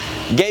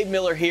Gabe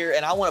Miller here,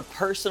 and I want to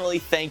personally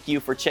thank you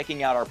for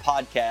checking out our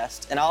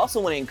podcast. And I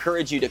also want to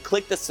encourage you to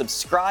click the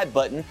subscribe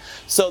button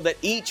so that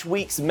each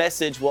week's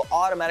message will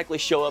automatically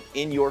show up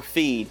in your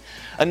feed.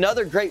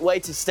 Another great way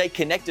to stay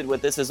connected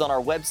with us is on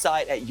our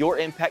website at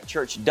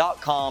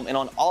yourimpactchurch.com and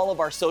on all of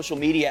our social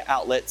media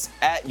outlets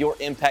at Your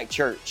Impact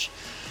Church.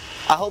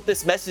 I hope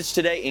this message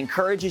today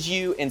encourages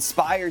you,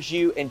 inspires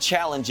you, and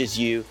challenges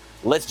you.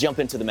 Let's jump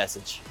into the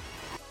message.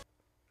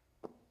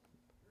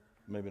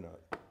 Maybe not.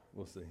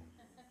 We'll see.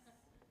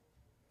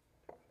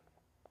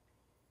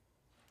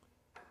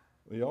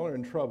 Well, y'all are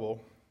in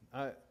trouble.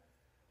 I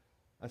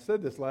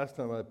said this last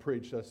time I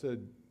preached. I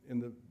said in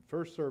the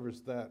first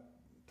service that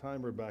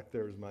timer back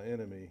there is my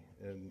enemy,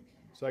 and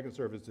second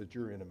service it's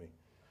your enemy,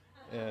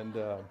 and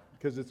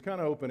because it's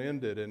kind of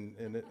open-ended,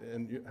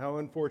 and how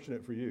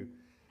unfortunate for you,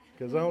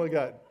 because I only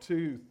got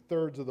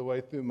 2/3 of the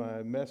way through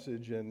my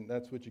message, and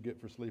that's what you get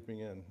for sleeping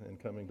in and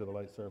coming to the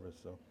late service.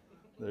 So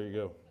there you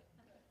go.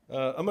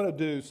 I'm going to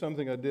do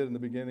something I did in the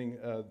beginning,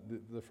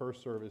 the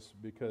first service,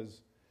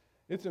 because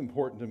it's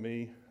important to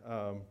me.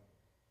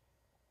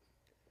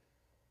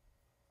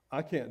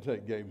 I can't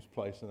take Gabe's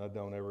place, and I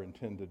don't ever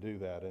intend to do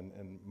that.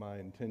 And my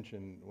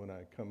intention when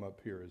I come up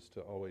here is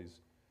to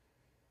always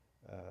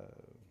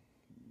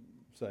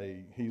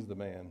say he's the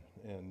man.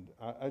 And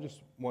I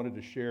just wanted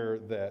to share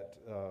that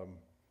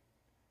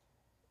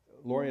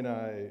Lori and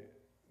I,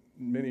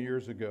 many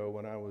years ago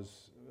when I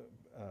was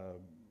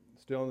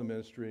still in the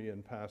ministry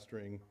and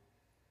pastoring,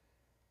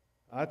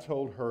 I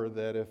told her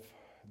that if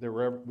there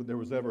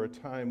was ever a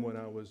time when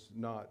I was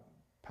not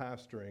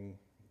pastoring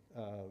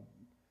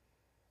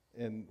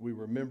and we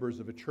were members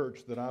of a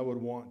church, that I would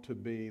want to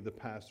be the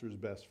pastor's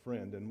best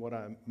friend. And what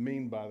I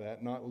mean by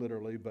that, not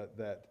literally, but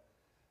that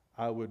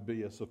I would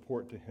be a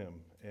support to him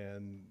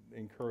and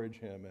encourage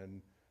him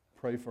and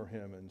pray for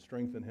him and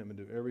strengthen him and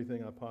do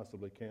everything I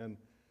possibly can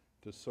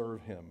to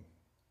serve him.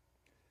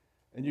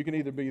 And you can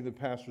either be the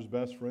pastor's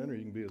best friend or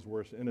you can be his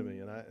worst enemy.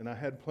 And I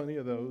had plenty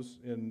of those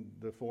in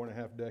the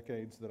 4.5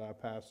 decades that I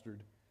pastored.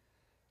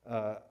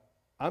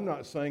 I'm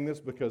not saying this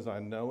because I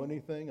know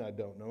anything. I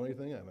don't know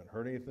anything. I haven't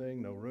heard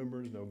anything. No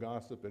rumors, no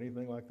gossip,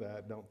 anything like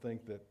that. Don't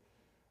think that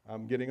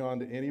I'm getting on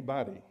to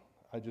anybody.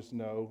 I just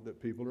know that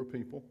people are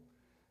people,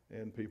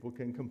 and people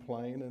can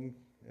complain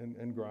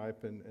and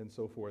gripe and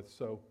so forth.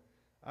 So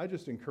I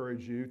just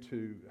encourage you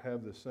to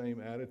have the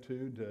same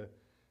attitude, to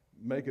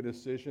make a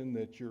decision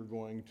that you're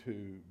going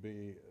to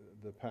be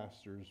the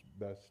pastor's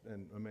best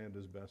and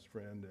Amanda's best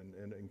friend,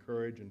 and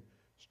encourage and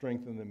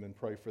strengthen them and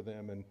pray for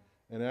them,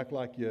 and act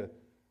like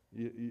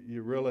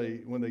you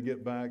really, when they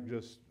get back,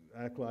 just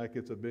act like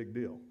it's a big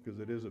deal, because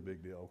it is a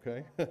big deal,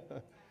 okay?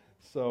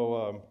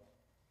 So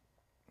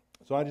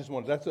I just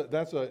wanted,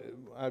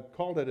 I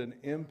called it an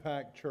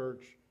Impact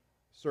Church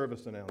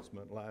service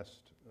announcement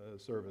last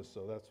service,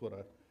 so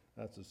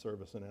that's a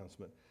service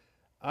announcement.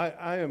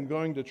 I am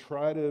going to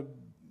try to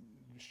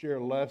share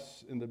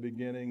less in the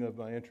beginning of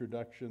my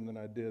introduction than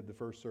I did the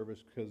first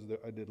service, because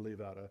I did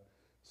leave out a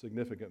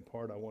significant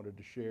part I wanted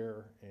to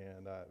share,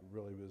 and I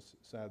really was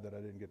sad that I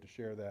didn't get to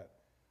share that.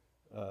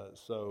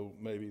 So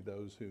maybe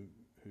those who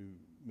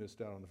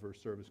missed out on the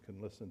first service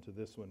can listen to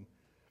this one.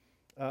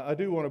 I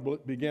do want to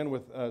begin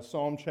with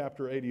Psalm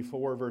chapter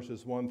 84,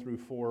 verses 1 through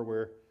 4,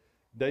 where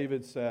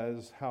David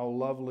says, "How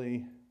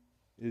lovely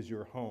is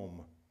your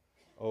home,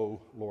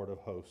 O Lord of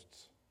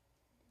hosts.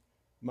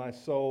 My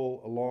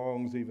soul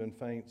longs, even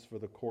faints, for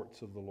the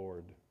courts of the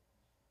Lord.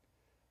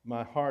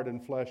 My heart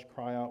and flesh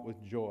cry out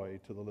with joy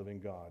to the living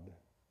God.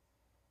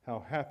 How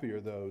happy are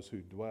those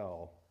who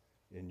dwell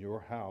in your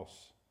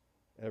house,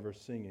 ever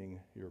singing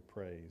your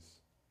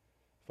praise."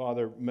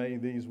 Father, may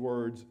these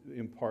words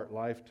impart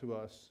life to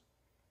us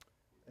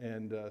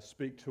and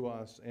speak to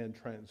us and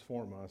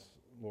transform us,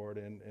 Lord,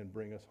 and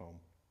bring us home.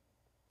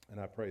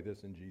 And I pray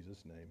this in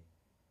Jesus' name.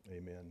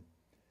 Amen.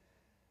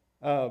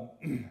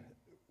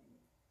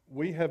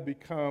 We have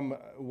become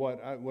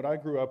what I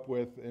grew up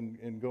with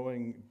in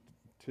going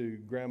to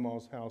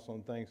Grandma's house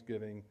on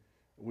Thanksgiving.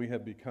 We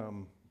have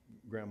become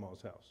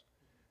Grandma's house.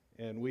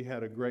 And we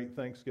had a great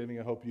Thanksgiving.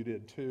 I hope you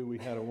did too. We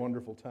had a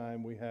wonderful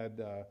time. We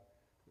had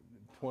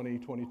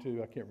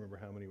 22, I can't remember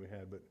how many we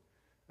had, but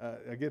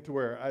I get to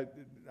where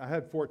I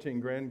had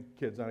 14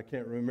 grandkids, and I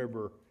can't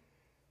remember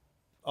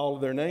all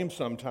of their names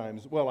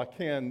sometimes. Well, I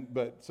can,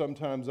 but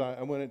sometimes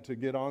I went to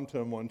get onto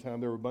them one time.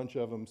 There were a bunch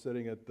of them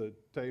sitting at the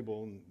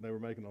table, and they were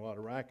making a lot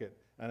of racket,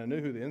 and I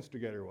knew who the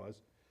instigator was.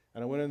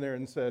 And I went in there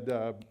and said,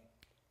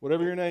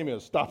 "Whatever your name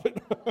is, stop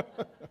it."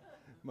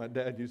 My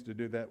dad used to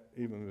do that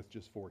even with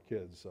just 4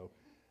 kids. So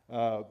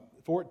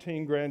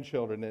 14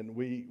 grandchildren, and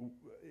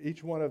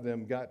each one of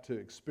them got to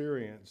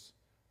experience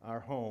our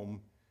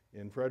home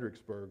in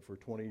Fredericksburg for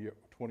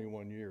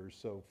 21 years.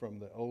 So from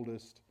the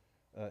oldest,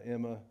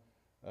 Emma,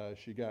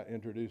 she got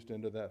introduced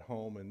into that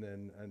home, and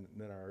then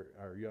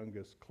our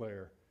youngest,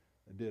 Claire,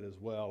 did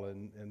as well,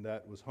 and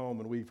that was home.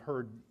 And we've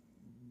heard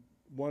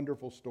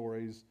wonderful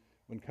stories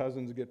when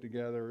cousins get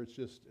together. It's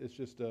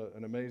just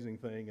an amazing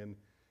thing, and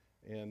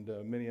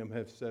many of them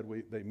have said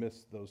they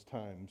miss those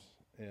times.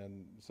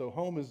 And so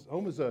home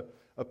is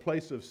a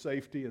place of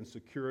safety and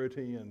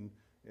security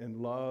and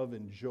love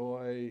and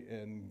joy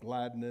and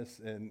gladness.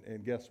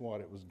 And guess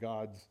what? It was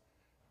God's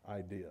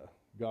idea.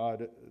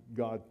 God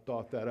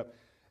thought that up.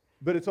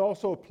 But it's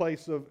also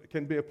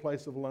can be a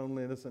place of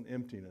loneliness and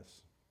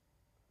emptiness.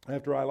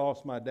 After I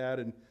lost my dad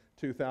in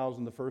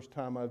 2000, the first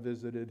time I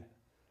visited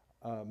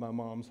my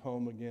mom's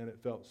home again, it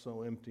felt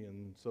so empty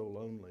and so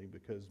lonely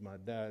because my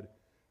dad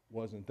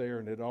wasn't there.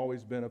 And it had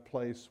always been a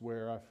place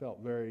where I felt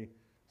very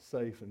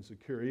safe and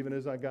secure. Even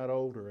as I got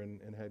older and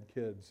had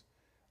kids,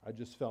 I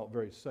just felt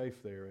very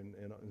safe there. And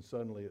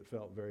suddenly it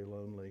felt very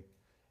lonely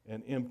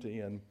and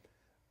empty. And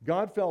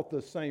God felt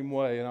the same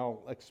way, and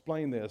I'll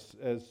explain this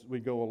as we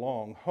go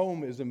along.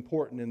 Home is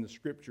important in the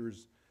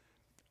Scriptures.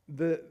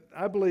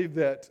 I believe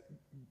that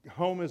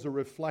home is a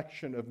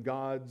reflection of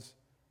God's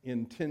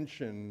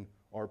intention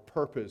or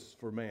purpose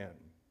for man.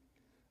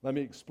 Let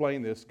me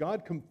explain this.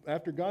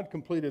 After God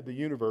completed the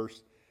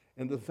universe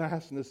and the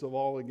vastness of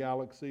all the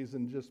galaxies,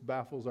 and just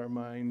baffles our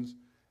minds,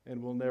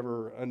 and we'll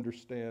never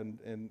understand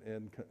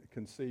and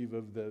conceive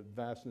of the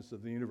vastness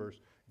of the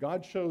universe,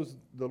 God chose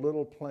the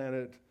little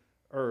planet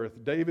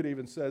Earth. David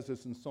even says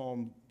this in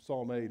Psalm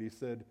 8. He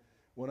said,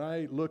 "When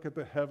I look at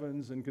the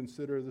heavens and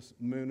consider the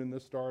moon and the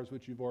stars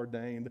which you've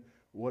ordained,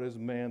 what is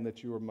man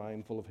that you are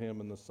mindful of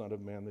him, and the Son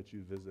of Man that you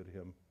visit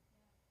him?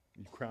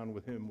 You crown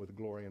with him with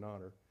glory and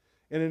honor."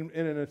 And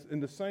in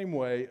the same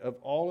way, of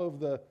all of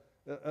the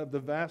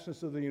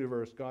vastness of the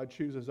universe, God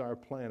chooses our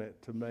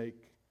planet to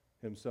make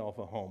himself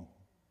a home.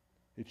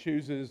 He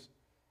chooses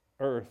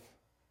Earth,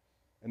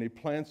 and he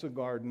plants a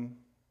garden,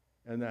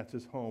 and that's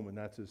his home, and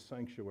that's his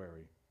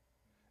sanctuary.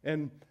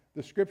 And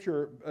the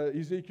Scripture,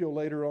 Ezekiel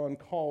later on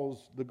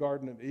calls the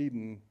Garden of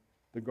Eden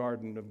the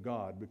Garden of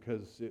God,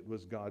 because it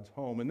was God's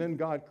home. And then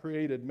God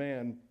created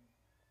man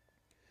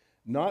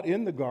not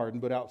in the garden,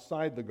 but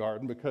outside the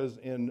garden, because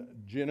in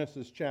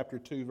Genesis chapter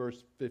 2,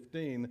 verse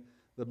 15,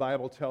 the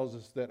Bible tells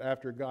us that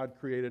after God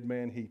created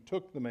man, he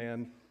took the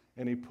man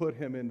and he put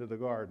him into the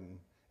garden.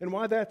 And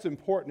why that's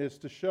important is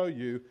to show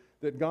you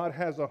that God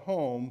has a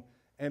home,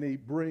 and he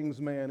brings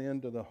man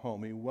into the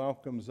home. He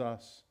welcomes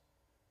us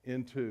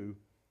into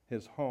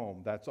his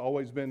home. That's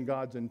always been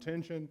God's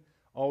intention,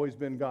 always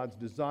been God's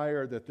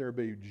desire, that there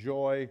be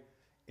joy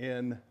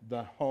in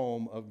the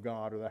home of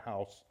God, or the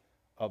house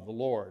of the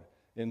Lord.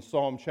 In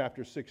Psalm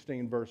chapter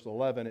 16, verse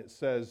 11, it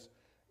says,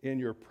 "In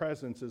your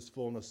presence is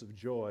fullness of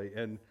joy."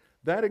 And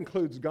that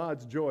includes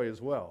God's joy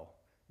as well.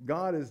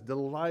 God is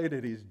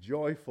delighted, he's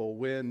joyful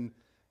when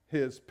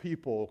his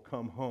people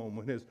come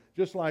home.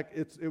 Just like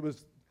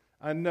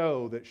I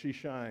know that she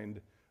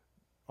shined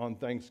on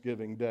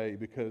Thanksgiving Day,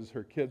 because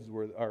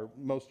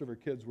most of her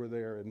kids were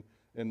there,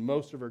 and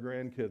most of her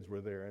grandkids were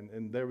there,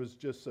 and there was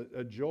just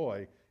a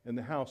joy in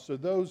the house. So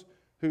those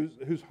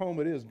whose home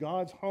it is,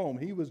 God's home,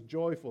 he was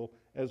joyful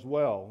as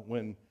well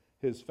when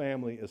his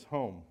family is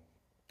home.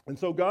 And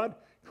so God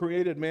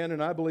created man,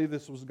 and I believe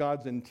this was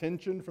God's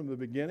intention from the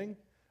beginning.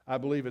 I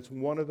believe it's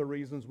one of the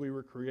reasons we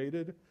were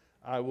created.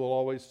 I will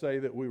always say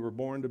that we were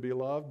born to be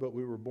loved, but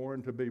we were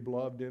born to be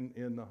beloved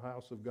in the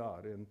house of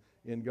God,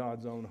 in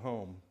God's own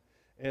home.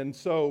 And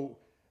so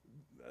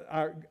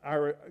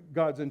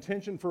God's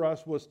intention for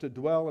us was to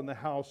dwell in the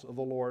house of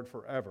the Lord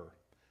forever.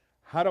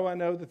 How do I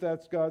know that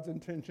that's God's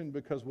intention?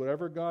 Because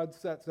whatever God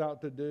sets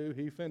out to do,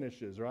 he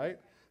finishes, right?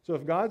 So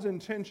if God's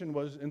intention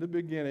was in the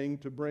beginning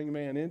to bring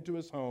man into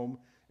his home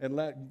and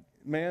let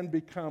man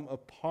become a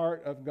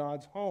part of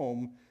God's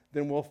home,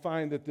 then we'll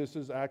find that this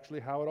is actually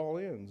how it all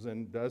ends.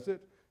 And does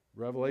it?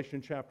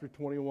 Revelation chapter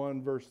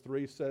 21, verse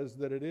 3 says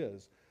that it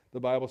is.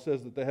 The Bible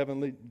says that the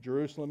heavenly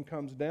Jerusalem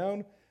comes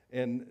down,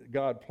 and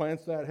God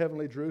plants that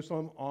heavenly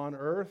Jerusalem on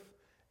earth.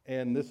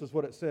 And this is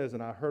what it says,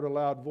 "And I heard a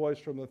loud voice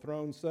from the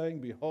throne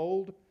saying,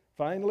 Behold,"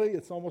 finally,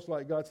 it's almost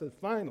like God said,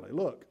 finally,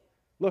 look,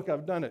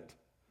 I've done it.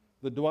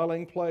 "The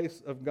dwelling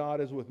place of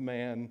God is with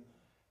man.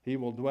 He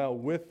will dwell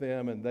with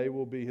them, and they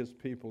will be his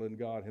people, and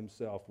God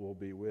himself will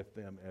be with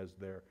them as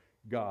their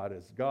God."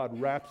 As God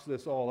wraps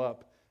this all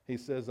up, he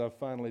says, "I've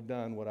finally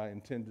done what I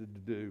intended to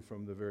do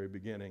from the very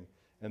beginning,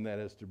 and that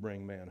is to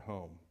bring man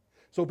home."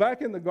 So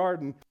back in the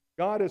garden,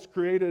 God has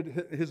created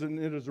his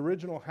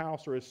original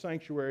house, or his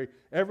sanctuary.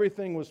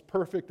 Everything was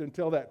perfect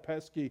until that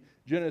pesky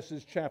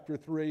Genesis chapter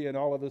 3, and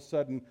all of a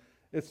sudden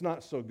it's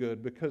not so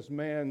good, because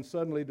man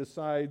suddenly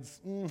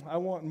decides, I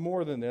want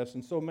more than this.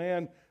 And so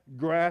man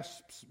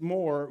grasps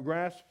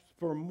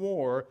for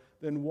more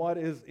than what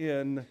is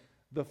in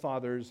the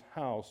Father's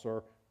house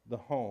or the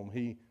home.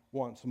 He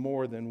wants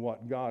more than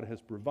what God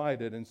has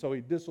provided, and so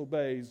he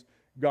disobeys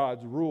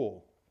God's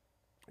rule,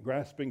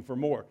 grasping for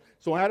more.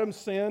 So Adam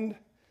sinned,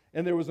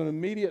 and there was an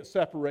immediate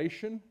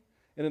separation.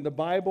 And in the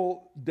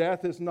Bible,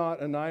 death is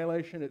not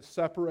annihilation, it's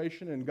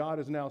separation. And God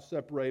is now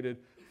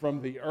separated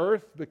from the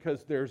earth,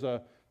 because there's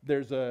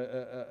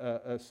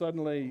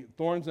suddenly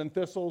thorns and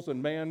thistles,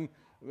 and man,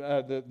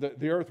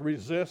 the earth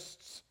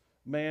resists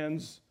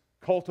man's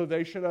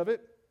cultivation of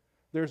it.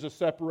 There's a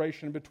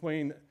separation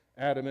between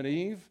Adam and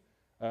Eve.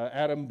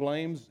 Adam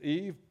blames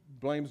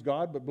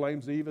God, but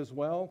blames Eve as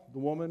well. "The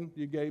woman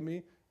you gave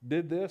me,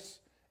 did this,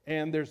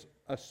 and there's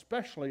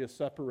especially a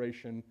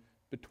separation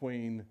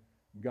between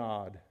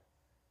God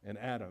and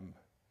Adam.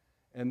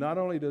 And not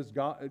only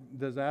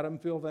does Adam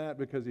feel that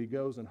because he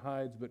goes and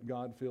hides, but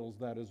God feels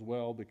that as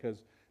well,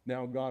 because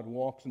now God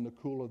walks in the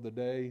cool of the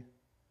day,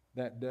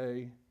 that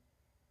day,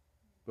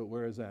 but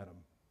where is Adam?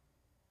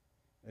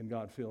 And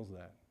God feels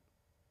that.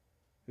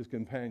 His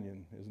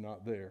companion is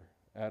not there.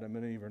 Adam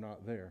and Eve are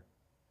not there.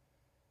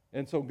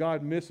 And so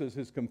God misses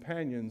his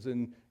companions,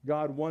 and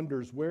God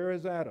wonders, where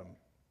is Adam?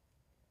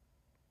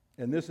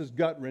 And this is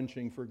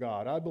gut-wrenching for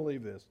God. I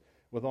believe this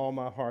with all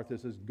my heart.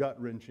 This is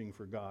gut-wrenching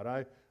for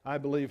God. I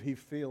believe he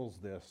feels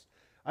this.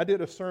 I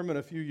did a sermon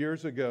a few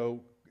years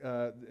ago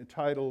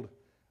titled,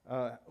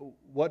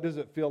 What Does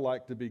It Feel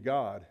Like to Be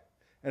God?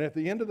 And at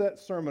the end of that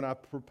sermon, I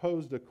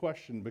proposed a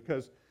question,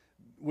 because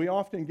we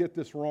often get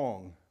this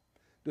wrong.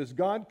 Does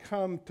God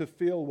come to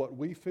feel what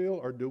we feel,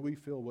 or do we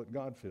feel what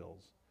God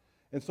feels?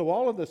 And so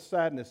all of this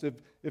sadness,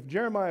 if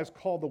Jeremiah is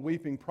called the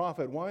weeping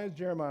prophet, why is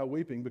Jeremiah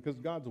weeping? Because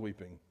God's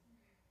weeping.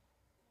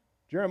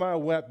 Jeremiah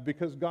wept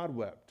because God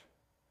wept.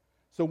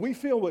 So we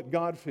feel what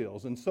God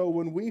feels. And so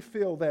when we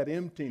feel that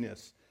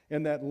emptiness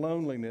and that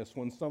loneliness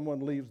when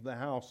someone leaves the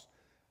house,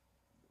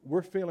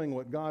 we're feeling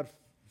what God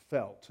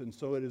felt. And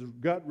so it is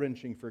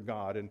gut-wrenching for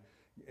God.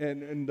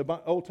 And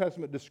the Old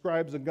Testament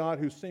describes a God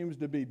who seems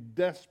to be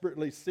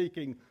desperately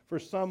seeking for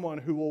someone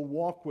who will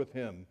walk with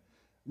him.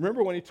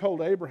 Remember when he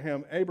told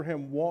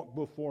Abraham, walk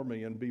before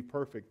me and be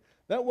perfect.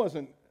 That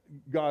wasn't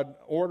God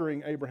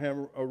ordering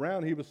Abraham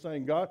around. He was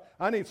saying, God,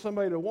 I need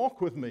somebody to walk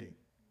with me.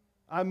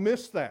 I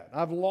missed that.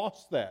 I've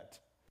lost that.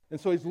 And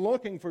so he's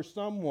looking for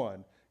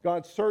someone.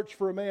 God searched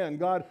for a man.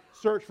 God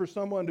searched for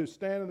someone to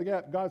stand in the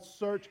gap. God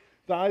searched.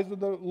 The eyes of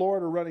the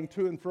Lord are running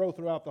to and fro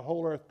throughout the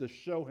whole earth to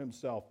show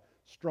himself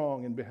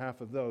strong in behalf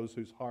of those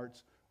whose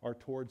hearts are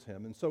towards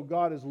him. And so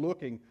God is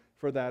looking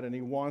for that, and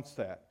he wants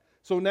that.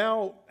 So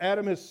now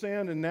Adam has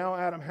sinned, and now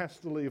Adam has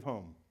to leave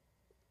home.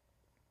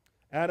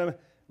 Adam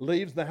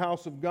leaves the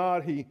house of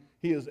God. He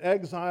is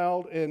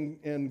exiled,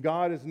 and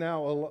God is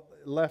now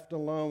left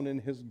alone in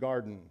his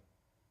garden.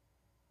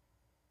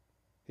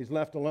 He's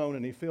left alone,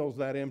 and he feels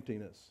that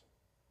emptiness.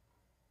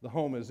 The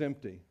home is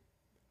empty.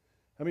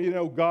 I mean, you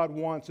know, God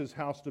wants his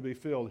house to be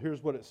filled.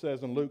 Here's what it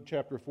says in Luke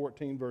chapter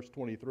 14, verse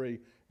 23.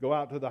 Go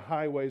out to the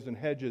highways and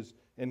hedges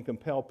and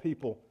compel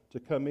people to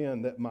come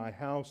in, that my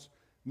house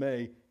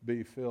may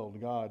be filled.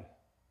 God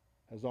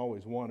has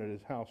always wanted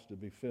his house to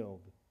be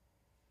filled.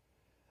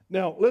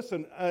 Now,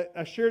 listen,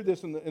 I shared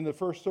this in the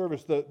first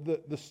service.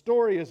 The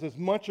story is as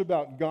much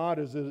about God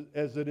as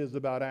it is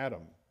about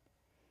Adam.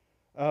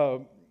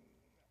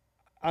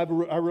 I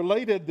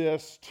related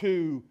this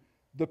to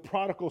the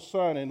prodigal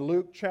son in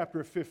Luke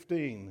chapter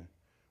 15,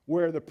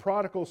 where the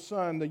prodigal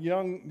son, the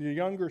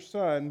younger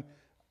son,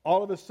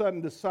 all of a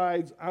sudden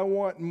decides, I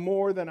want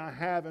more than I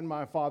have in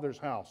my father's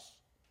house.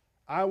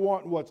 I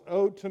want what's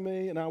owed to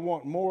me, and I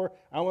want more.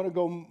 I want to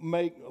go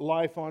make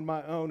life on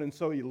my own. And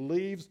so he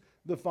leaves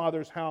the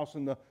father's house,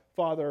 and the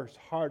father's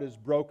heart is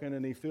broken,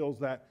 and he feels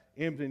that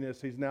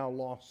emptiness. He's now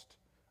lost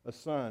a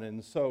son.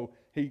 And so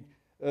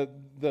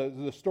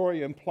the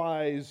story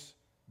implies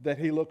that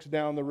he looks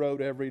down the road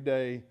every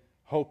day,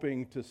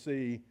 hoping to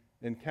see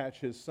and catch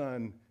his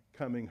son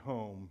coming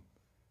home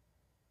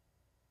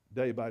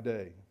day by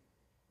day.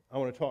 I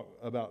want to talk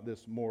about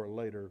this more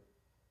later.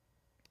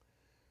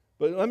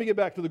 But let me get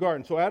back to the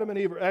garden. So Adam and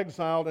Eve are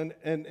exiled,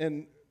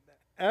 and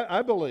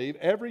I believe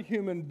every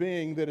human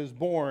being that is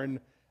born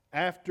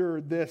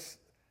after this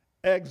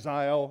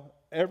exile,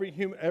 every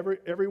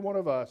one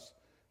of us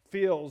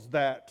feels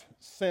that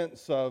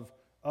sense of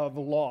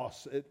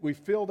loss. We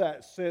feel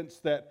that sense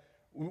that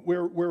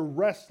we're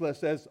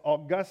restless, as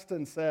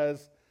Augustine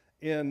says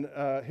in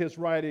his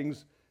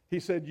writings. He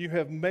said, "You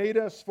have made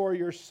us for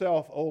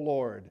yourself, O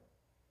Lord,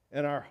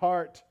 and our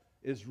heart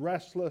is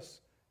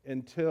restless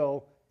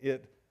until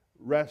it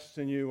rests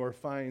in you, or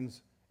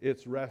finds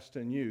its rest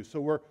in you." So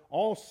we're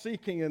all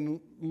seeking and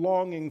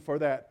longing for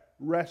that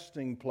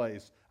resting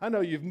place. I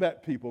know you've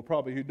met people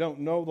probably who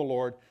don't know the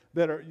Lord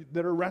that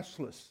are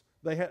restless.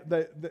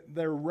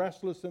 They're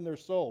restless in their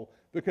soul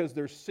because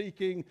they're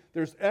seeking.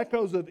 There's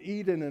echoes of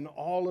Eden in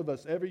all of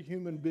us, every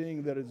human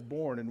being that is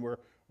born, and we're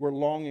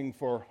longing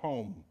for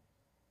home.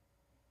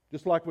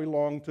 Just like we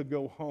long to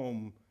go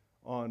home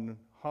on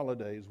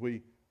holidays,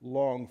 we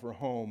long for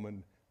home,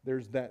 and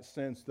there's that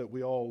sense that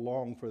we all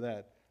long for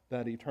that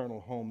eternal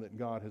home that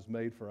God has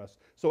made for us.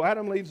 So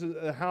Adam leaves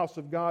the house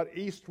of God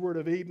eastward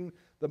of Eden.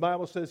 The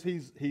Bible says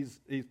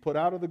he's put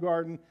out of the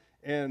garden,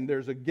 and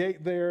there's a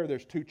gate there.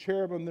 There's two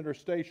cherubim that are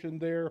stationed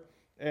there,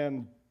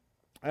 and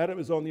Adam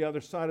is on the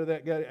other side of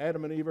that gate.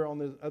 Adam and Eve are on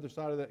the other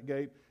side of that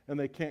gate, and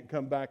they can't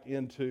come back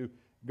into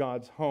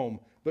God's home.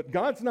 But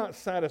God's not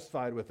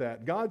satisfied with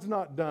that. God's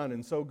not done,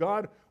 and so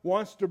God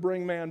wants to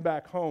bring man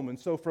back home. And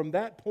so from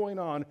that point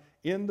on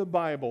in the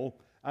Bible,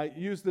 I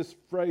used this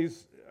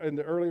phrase in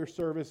the earlier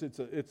service. It's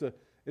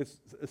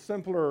a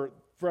simpler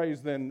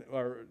phrase than,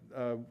 or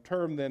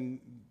term than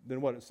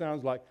what it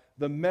sounds like.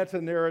 The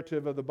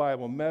meta-narrative of the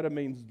Bible. Meta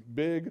means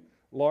big,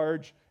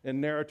 large, and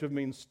narrative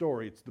means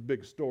story. It's the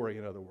big story,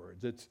 in other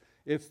words. It's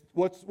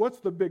what's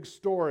the big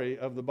story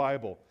of the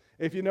Bible?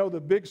 If you know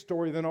the big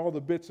story, then all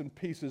the bits and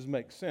pieces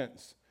make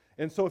sense.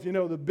 And so if you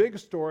know the big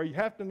story, you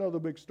have to know the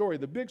big story.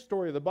 The big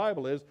story of the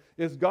Bible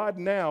is God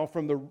now,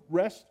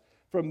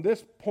 from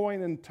this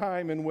point in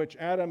time in which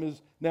Adam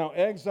is now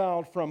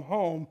exiled from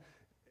home,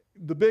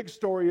 the big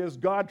story is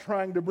God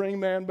trying to bring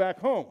man back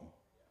home.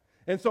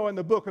 And so in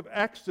the book of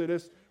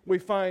Exodus, we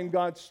find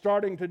God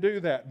starting to do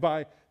that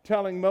by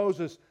telling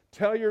Moses,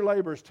 tell your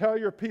laborers, tell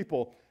your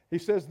people. He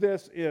says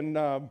this in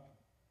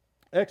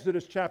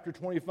Exodus chapter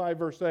 25,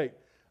 verse 8.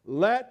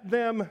 Let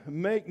them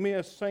make me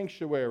a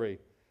sanctuary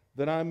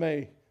that I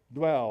may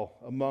dwell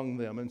among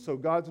them. And so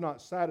God's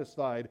not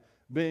satisfied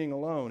being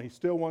alone. He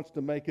still wants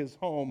to make his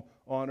home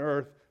on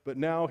earth, but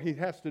now he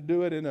has to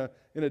do it in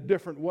a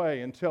different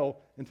way until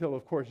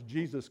of course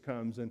Jesus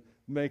comes and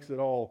makes it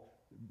all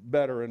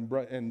better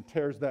and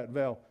tears that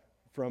veil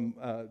from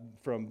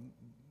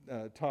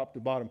top to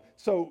bottom.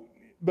 So,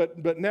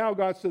 but now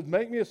God says,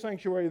 make me a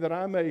sanctuary that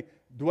I may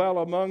dwell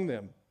among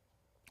them.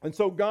 And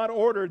so God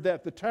ordered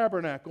that the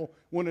tabernacle,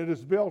 when it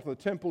is built, the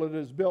temple it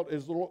is built,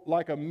 is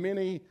like a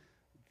mini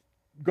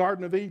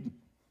Garden of Eden.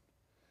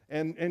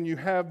 And you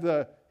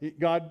have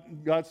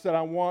God said,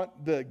 I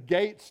want the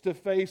gates to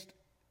face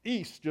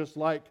east, just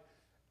like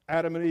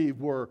Adam and Eve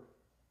were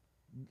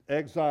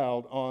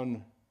exiled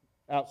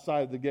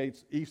outside the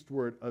gates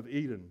eastward of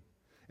Eden.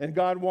 And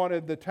God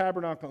wanted the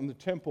tabernacle and the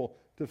temple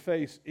to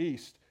face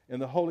east,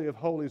 and the Holy of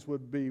Holies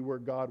would be where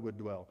God would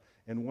dwell.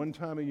 And one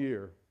time a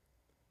year,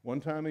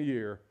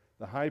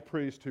 the high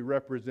priest who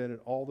represented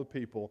all the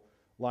people,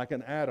 like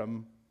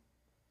Adam,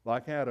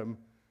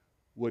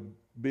 would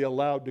be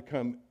allowed to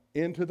come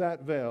into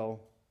that veil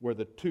where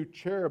the two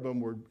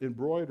cherubim were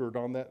embroidered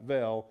on that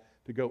veil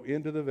to go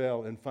into the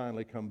veil and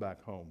finally come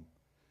back home.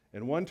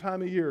 And one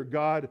time a year,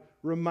 God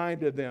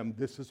reminded them,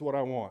 this is what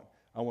I want.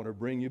 I want to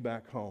bring you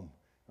back home.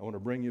 I want to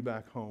bring you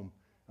back home.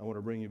 I want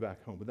to bring you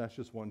back home. But that's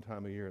just one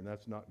time a year, and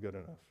that's not good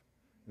enough.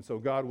 And so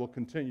God will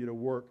continue to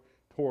work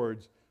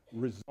towards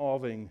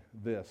resolving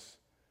this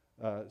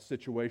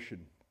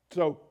situation.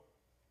 So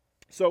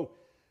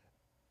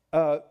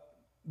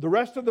the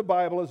rest of the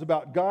Bible is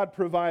about God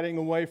providing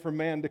a way for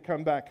man to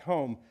come back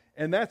home.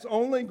 And that's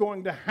only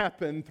going to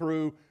happen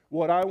through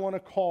what I want to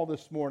call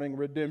this morning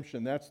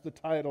redemption. That's the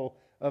title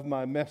of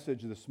my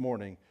message this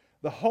morning.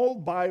 The whole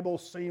Bible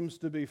seems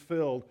to be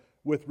filled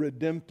with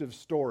redemptive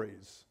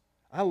stories.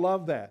 I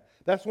love that.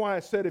 That's why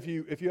I said if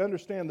you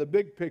understand the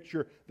big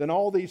picture, then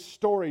all these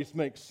stories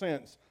make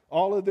sense.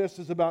 All of this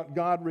is about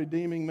God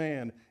redeeming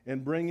man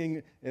and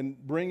bringing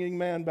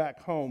man back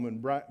home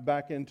and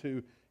back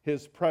into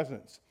his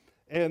presence.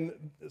 And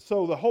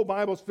so the whole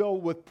Bible is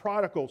filled with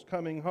prodigals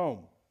coming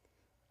home,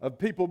 of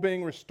people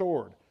being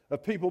restored,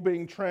 of people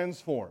being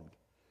transformed.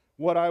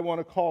 What I want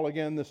to call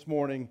again this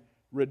morning,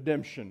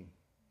 redemption.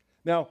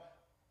 Now,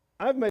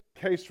 I've made a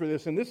case for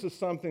this, and this is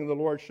something the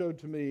Lord showed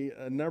to me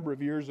a number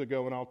of years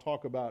ago, and I'll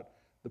talk about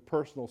the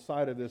personal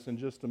side of this in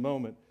just a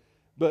moment.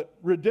 But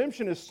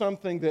redemption is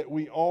something that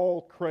we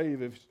all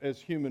crave as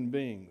human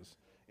beings,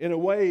 in a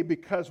way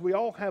because we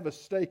all have a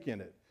stake in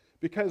it,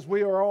 because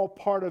we are all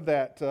part of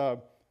that.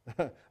 I'll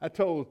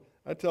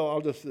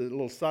just a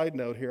little side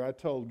note here. I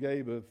told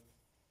Gabe a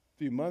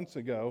few months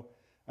ago,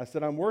 I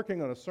said, I'm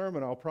working on a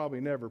sermon I'll probably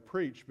never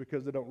preach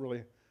because I don't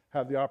really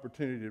have the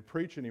opportunity to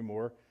preach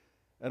anymore.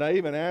 And I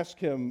even asked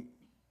him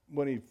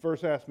when he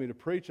first asked me to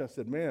preach, I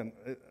said, man,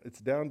 it's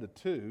down to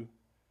 2.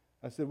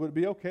 I said, would it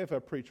be okay if I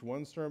preach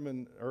one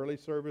sermon early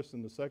service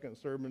and the second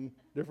sermon,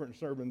 different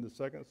sermon the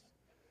second?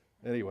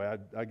 Anyway,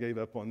 I gave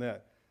up on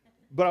that.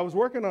 But I was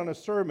working on a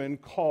sermon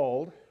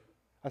called,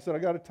 I said, I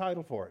got a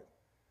title for it.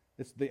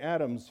 It's The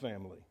Addams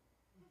Family.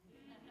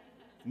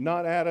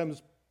 Not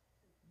Adams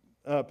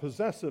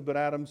possessive, but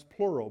Adams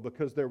plural,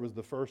 because there was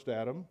the first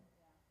Adam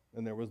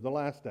and there was the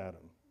last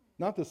Adam.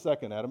 Not the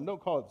second Adam. Don't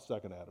call it the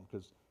second Adam,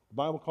 because the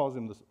Bible calls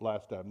him the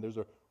last Adam. There's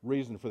a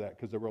reason for that,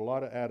 because there were a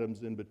lot of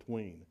Adams in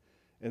between.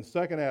 And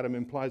second Adam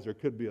implies there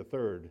could be a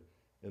third,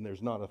 and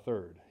there's not a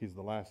third. He's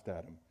the last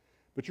Adam.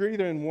 But you're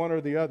either in one or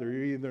the other.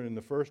 You're either in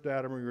the first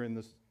Adam or you're in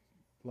the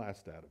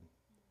last Adam.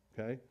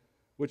 Okay?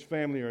 Which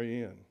family are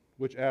you in?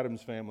 Which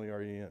Adam's family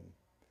are you in?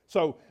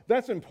 So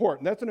that's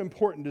important. That's an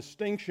important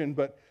distinction,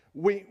 but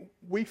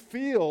we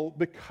feel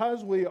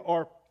because we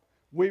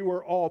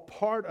were all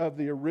part of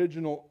the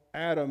original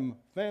Adam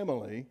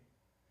family,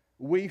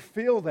 we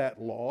feel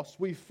that loss,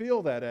 we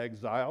feel that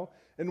exile,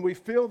 and we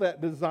feel that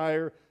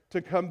desire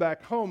to come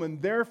back home,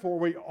 and therefore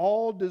we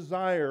all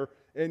desire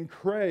and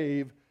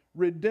crave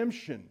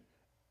redemption.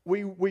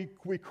 We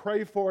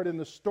crave for it in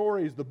the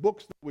stories, the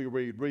books that we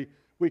read.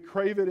 We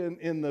crave it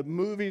in the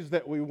movies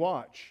that we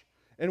watch.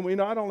 And we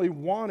not only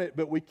want it,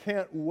 but we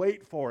can't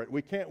wait for it.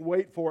 We can't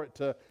wait for it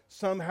to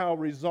somehow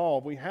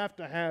resolve. We have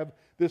to have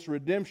this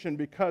redemption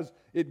because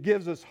it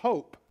gives us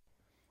hope.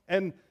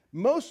 And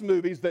most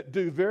movies that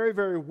do very,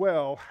 very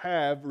well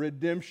have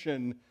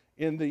redemption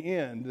in the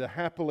end, the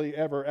happily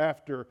ever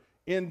after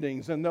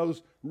endings. And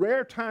those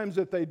rare times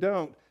that they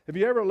don't, have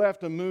you ever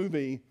left a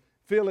movie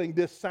feeling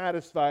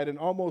dissatisfied and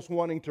almost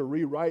wanting to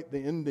rewrite the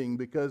ending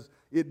because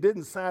it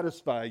didn't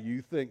satisfy you.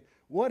 You think,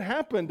 what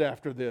happened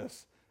after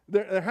this?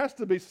 There has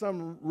to be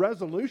some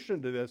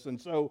resolution to this. And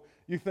so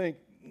you think,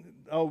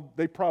 oh,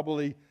 they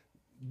probably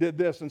did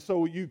this. And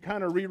so you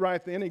kind of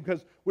rewrite the ending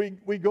because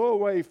we go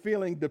away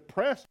feeling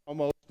depressed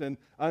almost and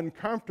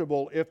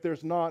uncomfortable if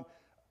there's not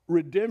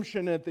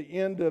redemption at the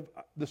end of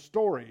the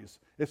stories.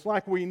 It's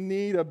like we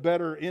need a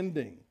better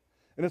ending.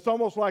 And it's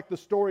almost like the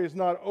story is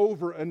not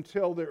over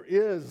until there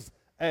is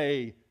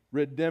a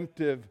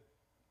redemptive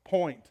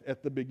point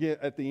at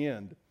the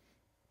end.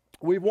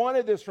 We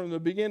wanted this from the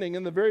beginning.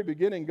 In the very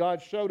beginning,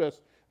 God showed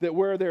us that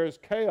where there is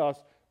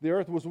chaos, the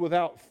earth was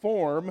without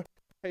form,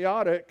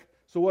 chaotic.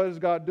 So what does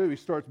God do? He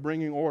starts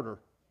bringing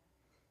order.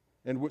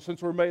 And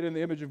since we're made in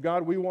the image of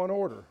God, we want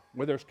order.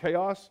 Where there's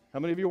chaos, how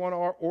many of you want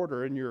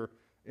order in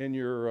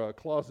your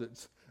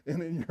closets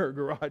and in your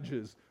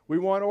garages? We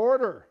want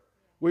order.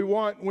 We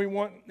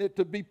want it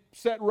to be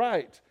set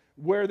right.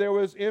 Where there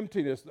was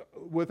emptiness,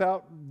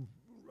 without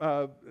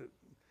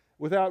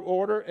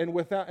order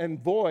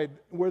and void,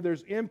 where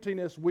there's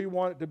emptiness, we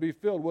want it to be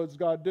filled. What does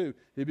God do?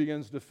 He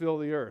begins to fill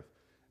the earth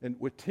and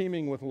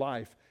teeming with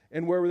life.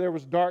 And where there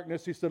was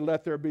darkness, he said,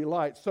 let there be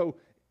light. So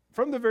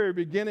from the very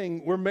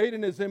beginning, we're made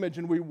in his image,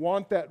 and we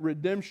want that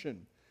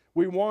redemption.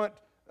 We want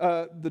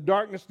the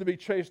darkness to be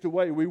chased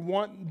away. We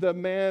want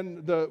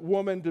the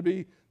woman to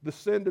be, the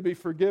sin to be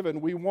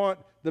forgiven. We want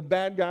the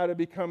bad guy to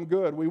become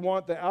good. We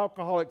want the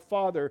alcoholic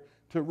father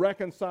to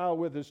reconcile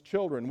with his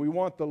children. We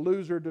want the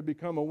loser to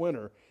become a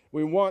winner.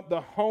 We want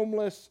the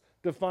homeless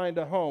to find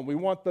a home. We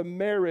want the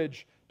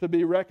marriage to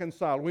be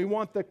reconciled. We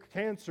want the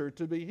cancer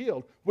to be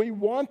healed. We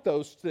want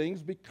those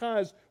things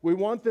because we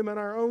want them in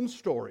our own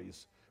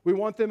stories. We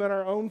want them in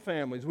our own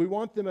families. We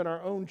want them in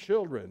our own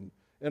children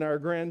and our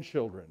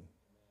grandchildren.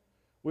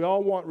 We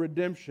all want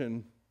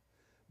redemption,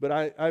 but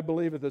I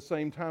believe at the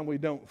same time we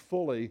don't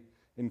fully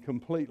and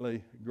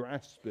completely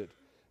grasp it,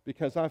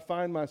 because I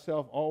find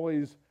myself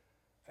always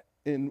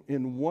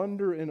in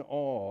wonder and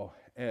awe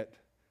at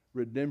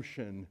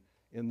redemption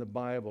in the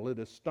Bible. It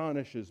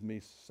astonishes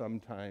me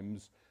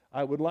sometimes.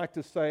 I would like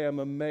to say I'm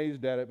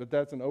amazed at it, but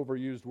that's an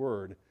overused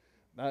word.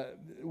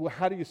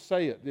 How do you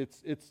say it?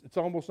 It's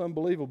almost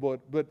unbelievable,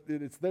 but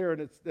it's there,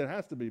 and it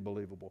has to be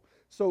believable.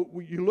 So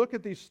you look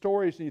at these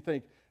stories and you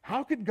think,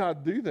 how could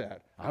God do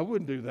that? I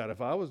wouldn't do that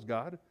if I was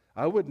God.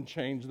 I wouldn't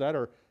change that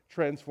or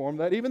transform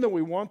that. Even though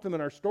we want them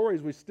in our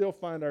stories, we still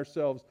find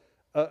ourselves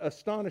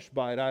astonished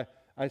by it.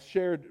 I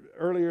shared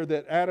earlier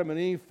that Adam and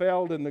Eve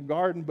failed in the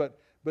garden, but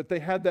they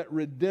had that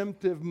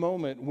redemptive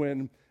moment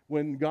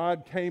when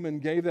God came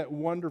and gave that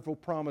wonderful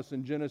promise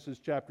in Genesis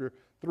chapter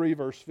 3,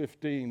 verse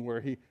 15,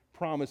 where he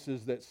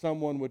promises that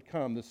someone would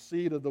come, the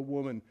seed of the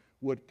woman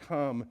would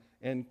come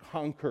and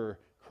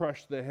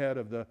crush the head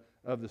of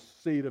the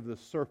seed of the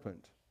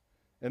serpent.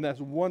 And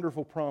that's a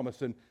wonderful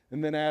promise. And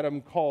then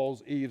Adam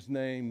calls his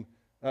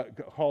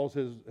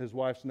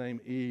wife's name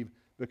Eve,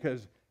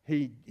 because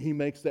he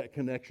makes that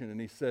connection,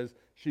 and he says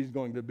she's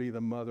going to be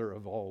the mother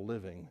of all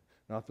living,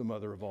 not the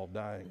mother of all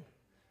dying.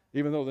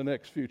 Even though the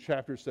next few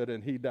chapters said,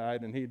 and he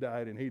died, and he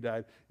died, and he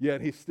died, yet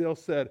he still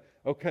said,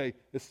 okay,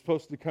 it's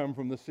supposed to come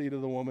from the seed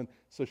of the woman,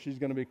 so she's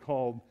going to be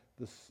called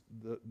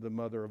the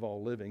mother of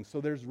all living.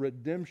 So there's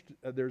redemption.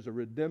 There's a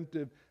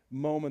redemptive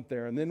moment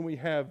there. And then we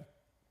have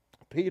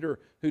Peter,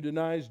 who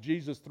denies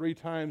Jesus 3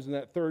 times, and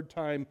that third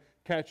time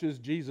catches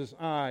Jesus'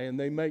 eye, and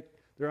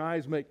their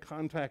eyes make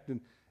contact. And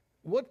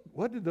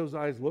what did those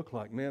eyes look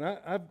like, man?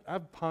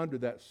 I've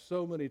pondered that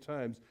so many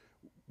times.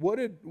 What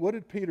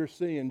did Peter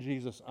see in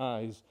Jesus'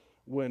 eyes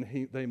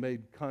when they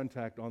made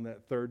contact on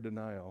that third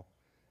denial?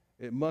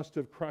 It must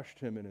have crushed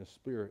him in his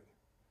spirit.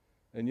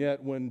 And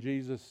yet when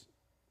Jesus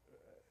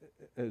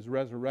is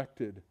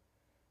resurrected,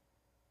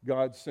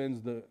 God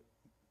sends the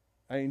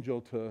angel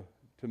to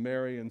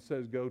Mary and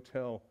says, go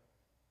tell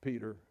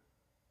Peter,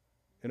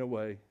 in a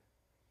way,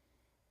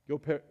 go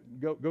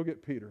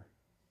get Peter.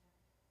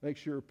 Make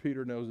sure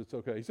Peter knows it's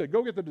okay. He said,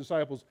 go get the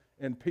disciples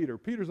and Peter.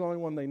 Peter's the only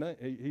one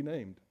he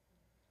named.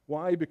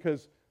 Why?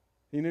 Because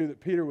he knew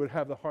that Peter would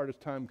have the hardest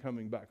time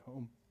coming back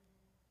home.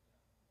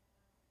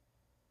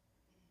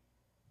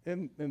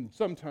 And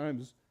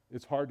sometimes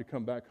it's hard to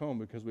come back home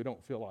because we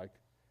don't feel like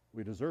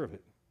we deserve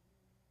it.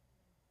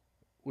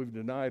 We've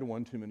denied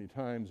one too many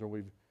times, or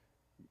we've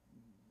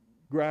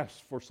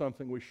grasped for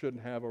something we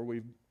shouldn't have, or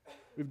we've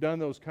done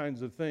those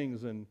kinds of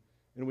things, and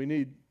we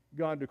need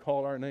God to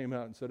call our name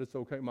out and said, it's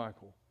okay,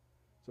 Michael.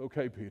 It's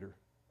okay, Peter.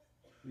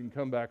 You can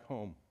come back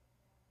home.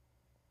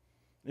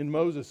 And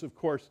Moses, of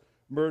course,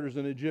 murders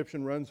an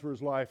Egyptian, runs for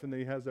his life, and then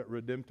he has that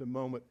redemptive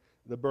moment,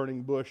 the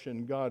burning bush,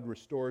 and God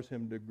restores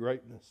him to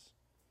greatness.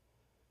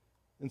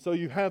 And so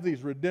you have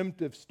these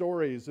redemptive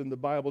stories in the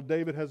Bible.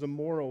 David has a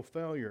moral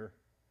failure.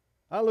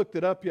 I looked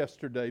it up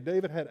yesterday.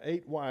 David had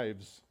 8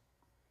 wives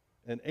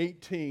and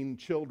 18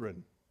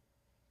 children.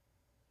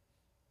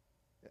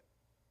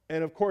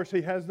 And of course,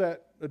 he has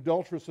that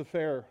adulterous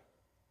affair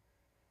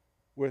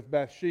with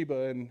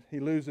Bathsheba, and he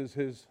loses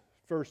his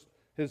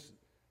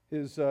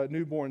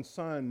newborn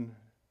son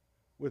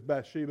with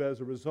Bathsheba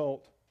as a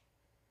result.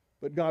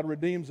 But God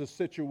redeems the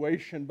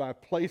situation by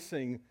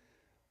placing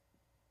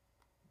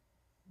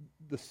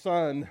the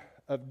son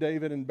of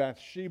David and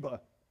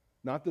Bathsheba,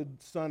 not the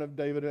son of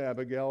David and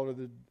Abigail or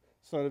the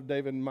son of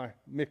David and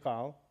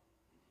Michal,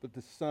 but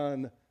the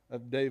son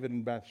of David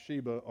and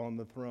Bathsheba on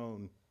the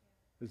throne.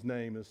 His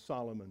name is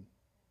Solomon.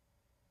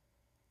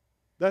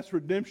 That's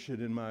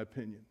redemption, in my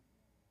opinion.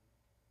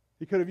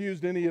 He could have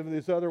used any of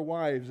his other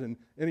wives and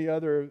any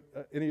of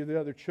the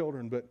other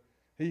children, but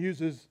he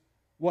uses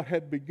what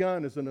had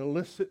begun as an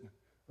illicit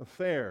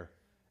affair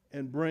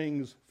and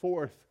brings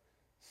forth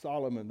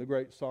Solomon, the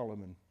great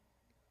Solomon.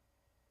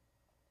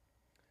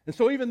 And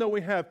so even though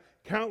we have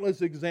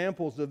countless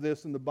examples of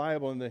this in the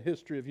Bible and the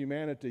history of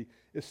humanity,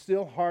 it's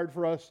still hard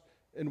for us,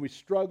 and we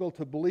struggle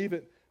to believe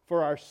it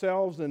for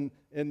ourselves, and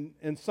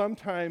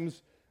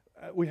sometimes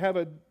we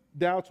have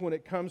doubts when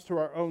it comes to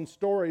our own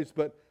stories,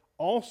 but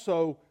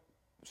also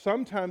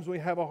sometimes we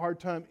have a hard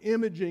time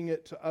imaging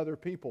it to other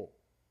people.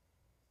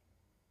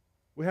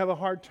 We have a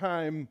hard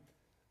time,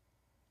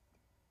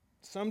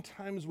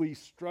 sometimes we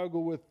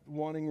struggle with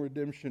wanting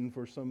redemption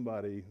for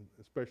somebody,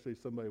 especially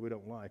somebody we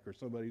don't like or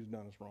somebody who's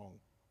done us wrong.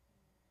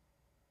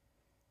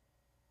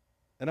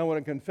 And I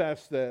want to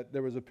confess that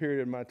there was a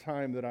period in my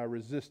time that I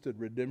resisted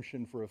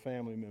redemption for a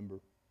family member.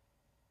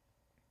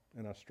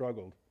 And I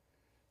struggled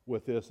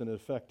with this, and it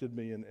affected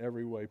me in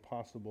every way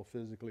possible,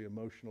 physically,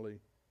 emotionally,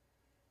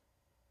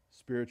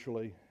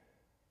 spiritually.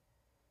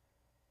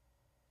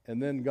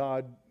 And then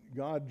God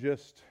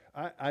just,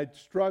 I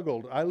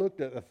struggled. I looked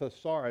at a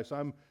thesaurus.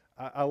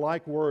 I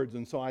like words,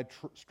 and so I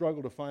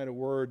struggled to find a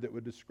word that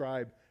would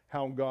describe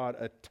how God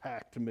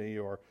attacked me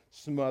or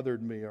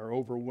smothered me or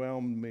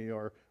overwhelmed me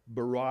or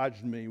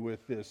barraged me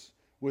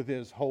with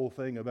his whole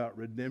thing about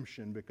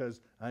redemption,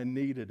 because I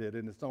needed it,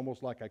 and it's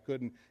almost like I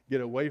couldn't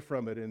get away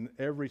from it. And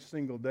every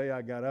single day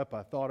I got up,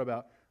 I thought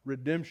about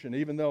redemption.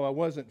 Even though I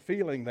wasn't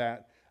feeling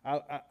that,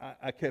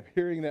 I kept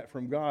hearing that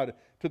from God,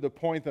 to the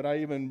point that I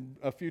even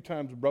a few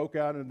times broke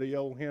out into the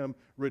old hymn,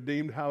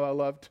 "Redeemed, how I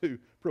love to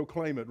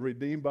proclaim it,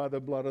 redeemed by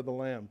the blood of the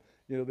Lamb."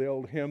 You know, the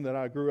old hymn that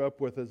I grew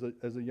up with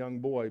as a young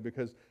boy,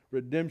 because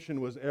redemption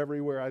was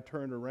everywhere I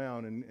turned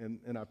around,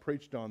 and I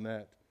preached on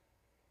that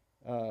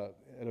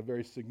at a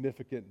very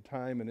significant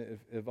time. And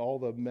if all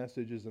the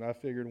messages, and I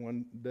figured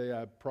one day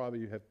I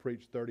probably have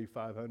preached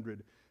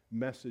 3,500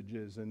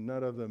 messages, and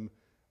none of them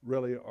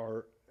really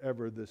are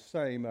ever the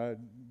same. I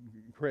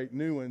create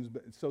new ones,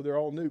 so they're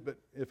all new. But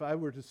if I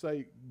were to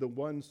say the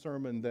one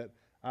sermon that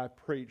I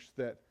preached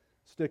that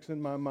sticks in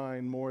my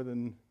mind more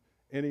than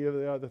any of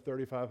the other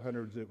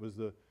 3,500s, it was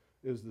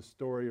the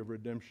story of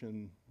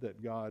redemption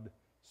that God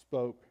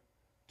spoke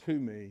to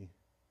me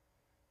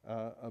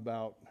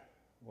about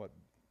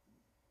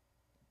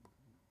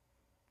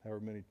however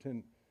many,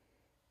 10.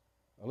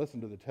 I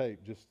listened to the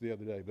tape just the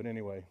other day, but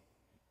anyway,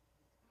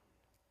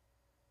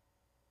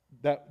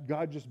 that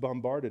God just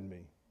bombarded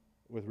me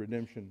with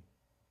redemption.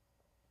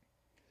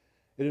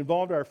 It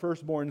involved our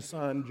firstborn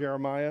son,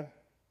 Jeremiah.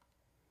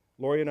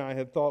 Lori and I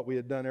had thought we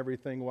had done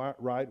everything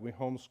right. We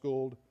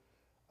homeschooled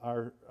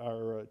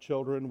our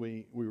children.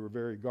 We were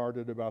very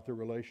guarded about their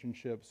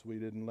relationships. We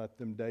didn't let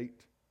them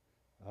date.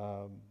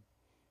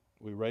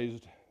 We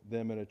raised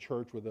them in a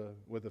church with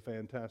a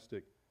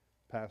fantastic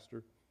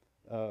pastor.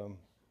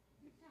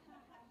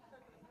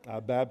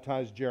 I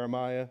baptized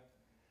Jeremiah.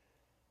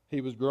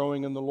 He was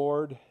growing in the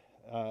Lord.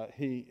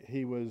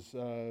 He was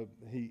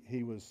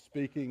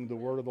speaking the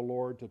word of the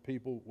Lord to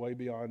people way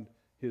beyond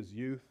his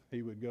youth.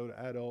 He would go to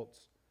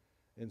adults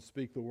and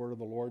speak the word of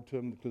the Lord to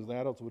them, because the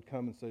adults would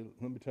come and say,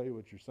 "Let me tell you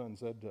what your son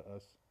said to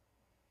us."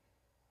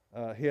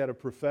 He had a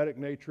prophetic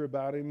nature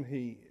about him.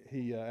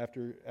 He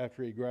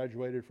after he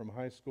graduated from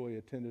high school, he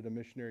attended a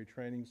missionary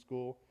training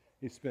school.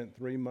 He spent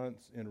 3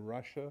 months in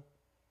Russia,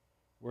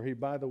 where he,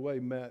 by the way,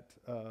 met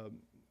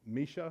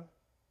Misha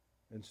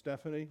and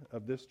Stephanie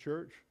of this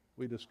church.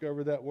 We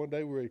discovered that one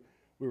day. We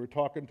were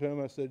talking to him.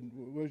 I said,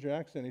 "Where's your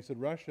accent?" He said,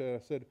 "Russia." I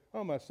said,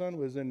 "Oh, my son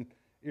was in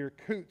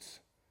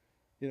Irkutsk,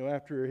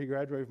 after he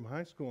graduated from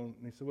high school."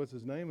 And he said, "What's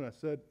his name?" And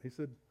he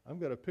said, "I've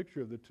got a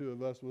picture of the two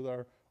of us with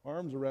our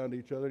arms around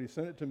each other." He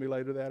sent it to me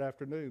later that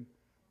afternoon.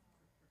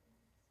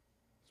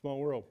 Small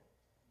world.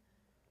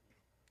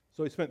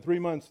 So he spent 3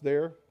 months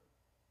there.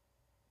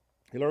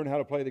 He learned how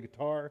to play the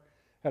guitar,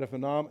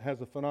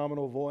 has a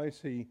phenomenal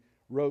voice. He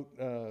wrote,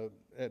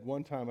 at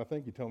one time, I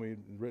think he told me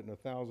he'd written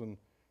 1,000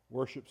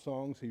 worship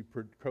songs. He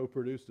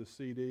co-produced a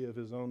CD of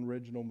his own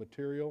original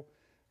material.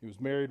 He was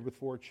married with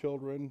 4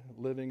 children,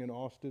 living in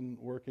Austin,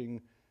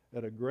 working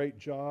at a great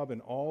job,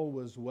 and all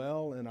was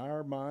well in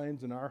our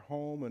minds and our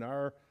home and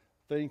our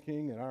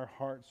thinking, and our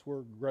hearts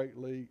were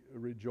greatly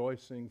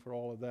rejoicing for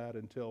all of that,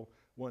 until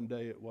one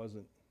day it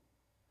wasn't.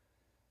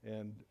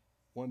 And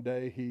one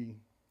day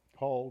he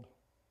called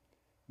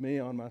me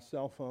on my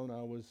cell phone.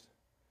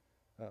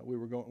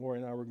 Lori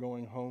and I were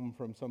going home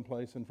from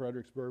someplace in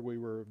Fredericksburg. We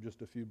were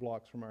just a few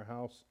blocks from our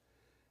house,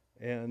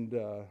 and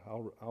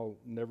I'll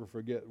never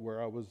forget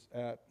where I was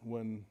at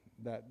when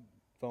that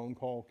phone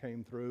call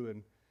came through.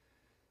 And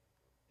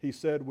he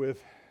said,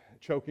 with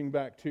choking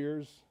back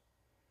tears,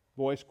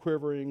 voice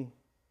quivering,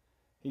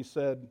 he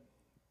said,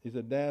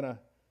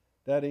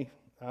 Daddy,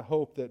 I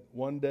hope that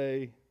one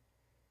day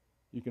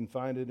you can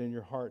find it in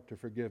your heart to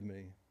forgive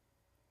me.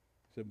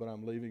 He said, but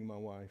I'm leaving my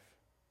wife.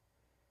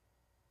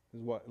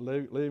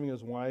 Leaving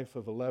his wife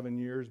of 11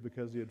 years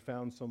because he had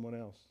found someone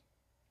else.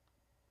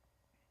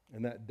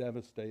 And that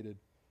devastated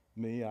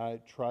me. I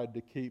tried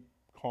to keep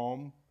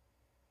calm.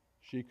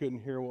 She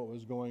couldn't hear what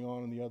was going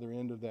on the other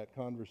end of that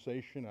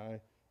conversation. I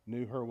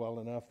knew her well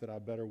enough that I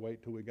better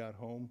wait till we got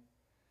home.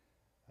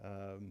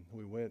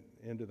 We went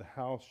into the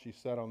house. She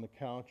sat on the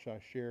couch. I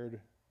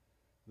shared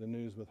the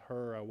news with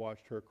her. I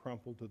watched her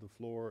crumple to the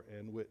floor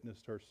and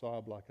witnessed her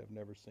sob like I've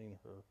never seen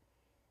her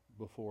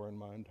before in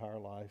my entire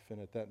life.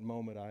 And at that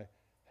moment, I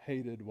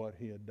hated what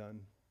he had done.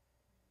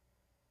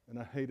 And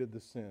I hated the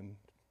sin.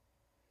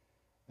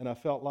 And I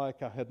felt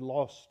like I had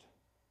lost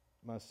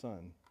my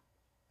son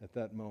at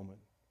that moment.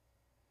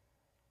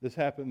 This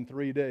happened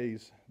 3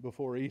 days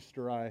before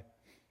Easter,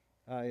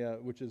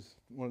 which is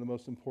one of the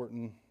most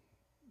important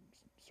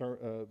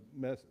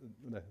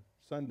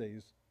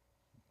Sundays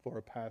for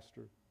a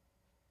pastor.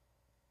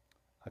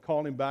 I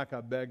called him back.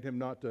 I begged him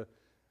not to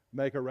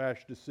make a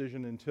rash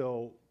decision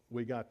until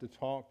we got to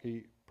talk.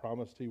 He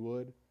promised he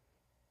would.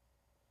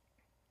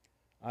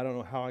 I don't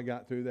know how I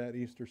got through that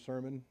Easter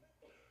sermon.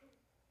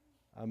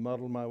 I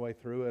muddled my way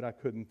through it. I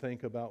couldn't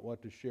think about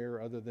what to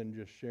share other than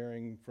just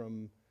sharing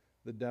from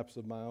the depths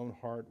of my own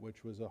heart,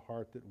 which was a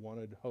heart that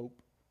wanted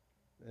hope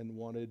and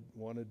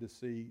wanted to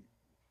see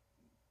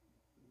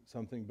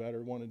something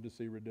better, wanted to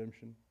see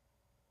redemption.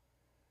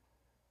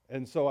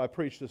 And so I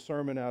preached a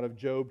sermon out of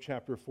Job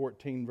chapter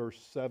 14,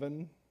 verse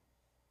 7,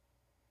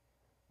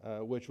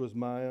 which was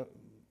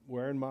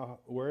wearing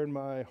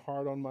my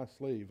heart on my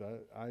sleeve.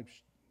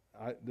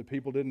 The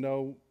people didn't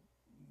know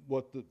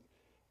what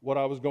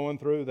I was going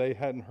through. They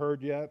hadn't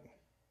heard yet.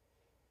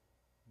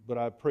 But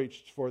I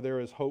preached, for there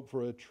is hope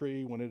for a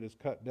tree when it is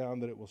cut down,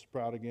 that it will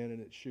sprout again and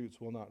its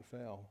shoots will not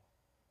fail.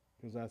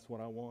 Because that's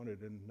what I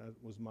wanted, and that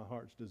was my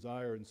heart's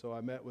desire. And so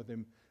I met with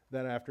him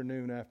that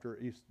afternoon after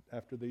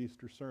the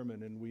Easter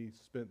sermon, and we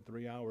spent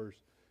 3 hours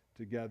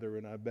together,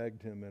 and I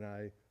begged him and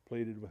I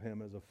pleaded with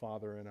him as a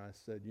father, and I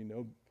said,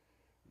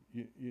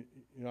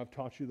 I've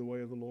taught you the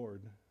way of the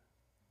Lord.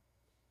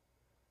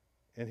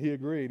 And he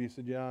agreed. He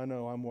said, yeah, I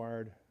know, I'm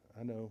wired.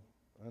 I know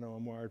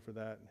I'm wired for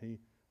that. And he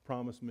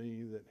promised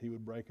me that he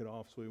would break it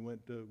off. So he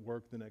went to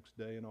work the next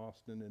day in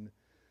Austin and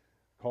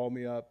called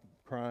me up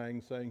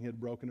crying, saying he had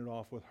broken it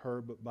off with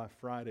her. But by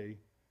Friday,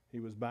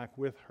 he was back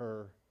with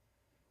her,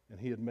 and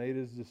he had made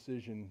his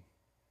decision.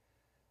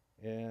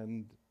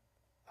 And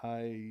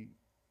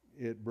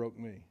it broke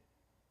me.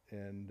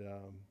 And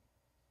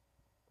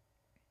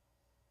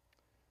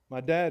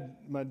my dad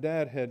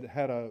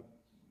had a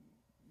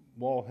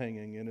wall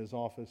hanging in his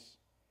office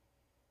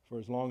for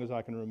as long as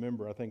I can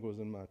remember. I think it was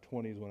in my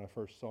 20s when I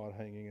first saw it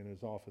hanging in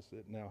his office.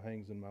 It now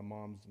hangs in my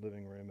mom's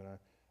living room, and I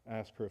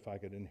asked her if I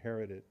could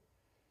inherit it.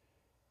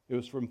 It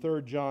was from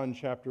 3 John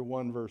chapter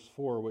 1, verse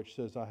 4, which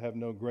says, I have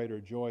no greater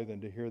joy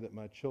than to hear that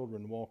my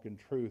children walk in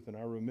truth. And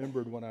I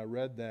remembered when I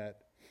read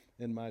that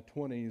in my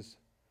 20s,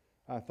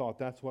 I thought,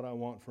 that's what I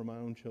want for my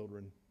own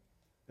children.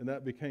 And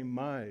that became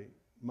my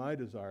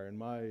desire and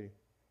my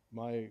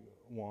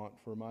want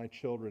for my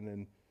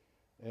children.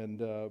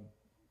 And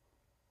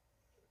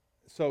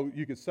so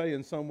you could say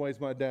in some ways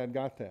my dad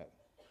got that.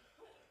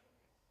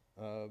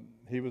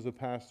 He was a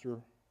pastor.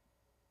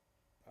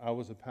 I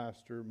was a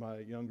pastor. My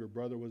younger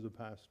brother was a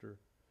pastor.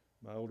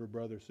 My older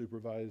brother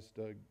supervised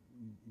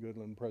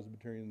Goodland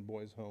Presbyterian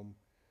Boys Home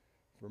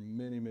for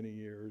many, many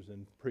years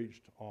and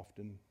preached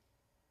often.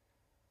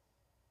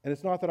 And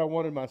it's not that I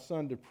wanted my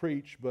son to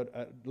preach, but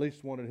at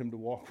least wanted him to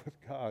walk with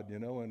God,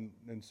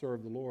 and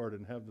serve the Lord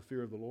and have the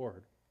fear of the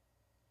Lord.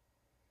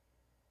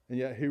 And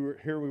yet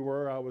here we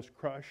were, I was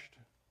crushed.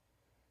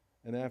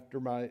 And after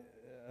my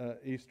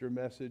Easter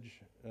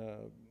message,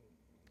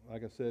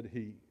 like I said,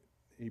 he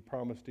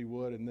promised he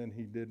would, and then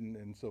he didn't.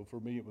 And so for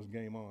me, it was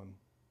game on.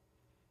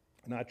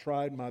 And I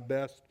tried my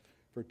best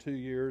for 2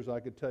 years. I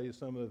could tell you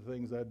some of the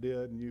things I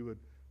did, and you would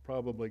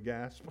probably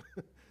gasp.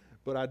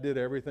 But I did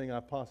everything I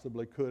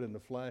possibly could in the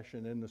flesh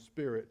and in the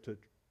spirit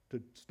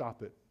to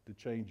stop it, to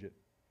change it.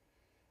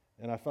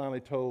 And I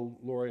finally told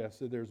Lori, I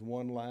said, there's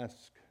one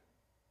last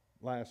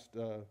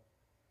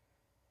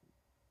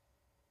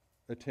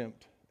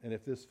attempt. And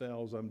if this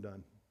fails, I'm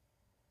done.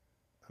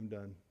 I'm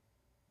done.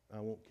 I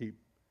won't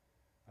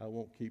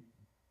keep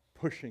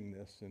pushing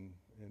this.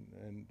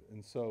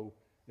 And so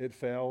it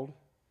failed.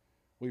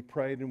 We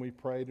prayed and we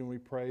prayed and we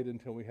prayed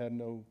until we had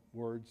no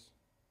words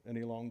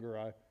any longer.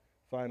 I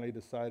finally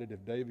decided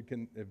if David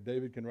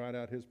can write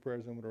out his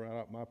prayers, I'm going to write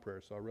out my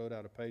prayers. So I wrote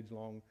out a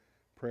page-long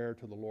prayer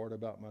to the Lord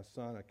about my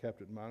son. I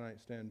kept it in my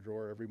nightstand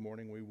drawer. Every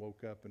morning we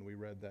woke up and we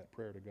read that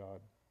prayer to God.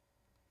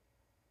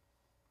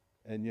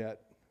 And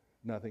yet,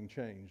 nothing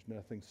changed.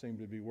 Nothing seemed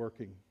to be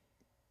working.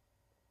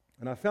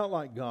 And I felt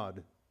like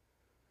God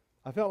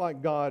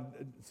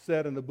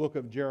said in the book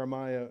of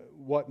Jeremiah,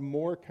 what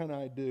more can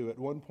I do? At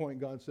one point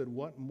God said,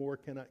 what more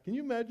can I? Can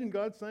you imagine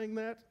God saying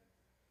that?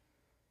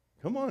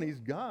 Come on, he's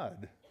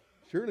God.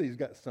 Surely he's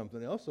got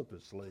something else up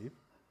his sleeve.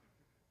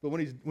 But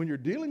when you're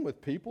dealing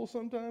with people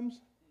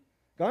sometimes,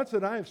 God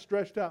said, I have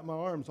stretched out my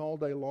arms all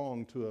day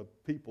long to a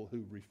people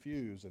who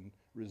refuse and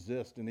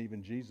resist. And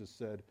even Jesus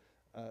said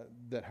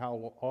that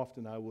how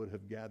often I would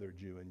have gathered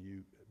you,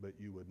 but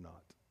you would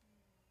not.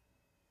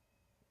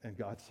 And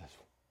God says,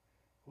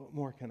 what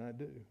more can I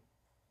do?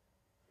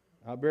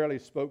 I barely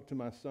spoke to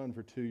my son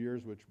for 2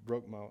 years, which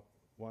broke my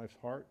wife's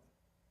heart.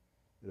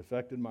 It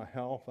affected my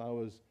health. I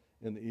was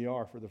in the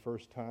ER for the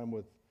first time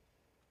with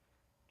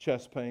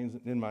chest pains,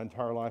 in my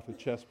entire life with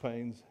chest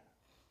pains.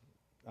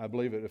 I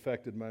believe it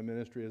affected my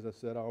ministry. As I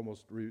said, I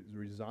almost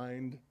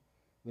resigned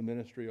the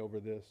ministry over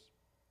this.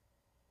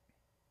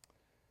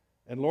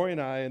 And Lori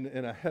and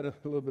I had a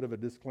little bit of a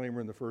disclaimer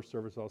in the first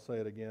service. I'll say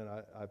it again.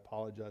 I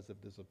apologize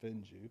if this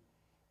offends you,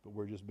 but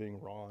we're just being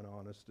raw and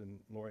honest. And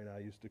Lori and I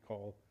used to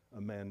call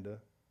Amanda,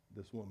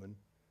 this woman,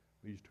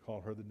 we used to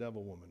call her the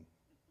devil woman.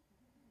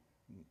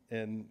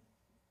 And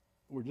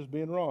we're just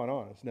being raw and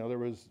honest. Now, it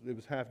was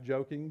half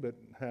joking, but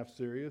half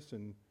serious.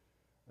 And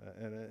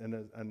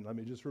let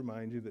me just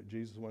remind you that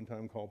Jesus one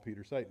time called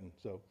Peter Satan.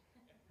 So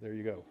there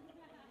you go.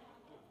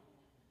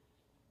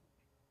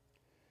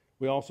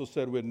 We also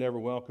said we'd never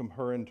welcome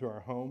her into our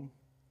home.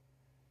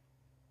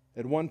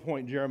 At one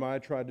point, Jeremiah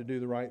tried to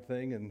do the right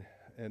thing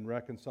and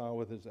reconcile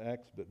with his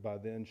ex, but by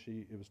then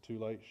it was too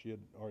late. She had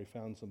already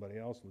found somebody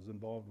else, was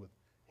involved with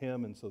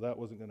him, and so that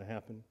wasn't going to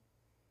happen.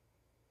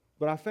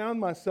 But I found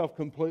myself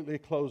completely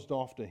closed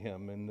off to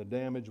him, and the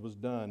damage was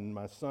done.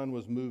 My son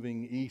was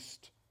moving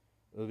east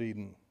of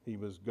Eden. He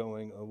was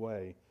going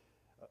away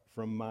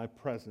from my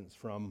presence,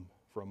 from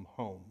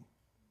home.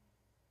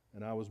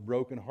 And I was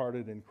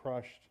brokenhearted and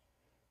crushed,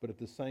 but at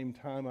the same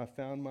time, I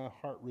found my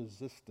heart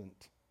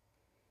resistant.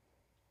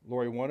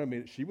 Lori wanted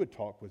me, she would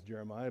talk with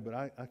Jeremiah, but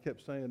I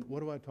kept saying, what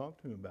do I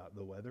talk to him about?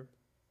 The weather?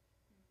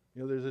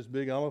 You know, there's this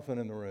big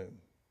elephant in the room.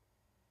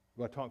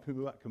 Do I talk to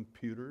him about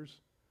computers?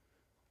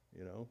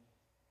 You know,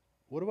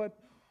 I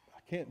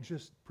can't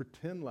just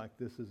pretend like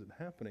this isn't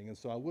happening. And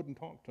so I wouldn't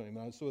talk to him.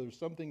 So there's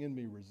something in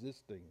me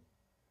resisting.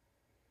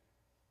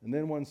 And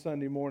then one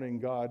Sunday morning,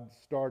 God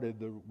started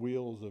the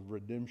wheels of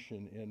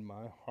redemption in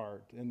my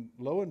heart. And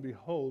lo and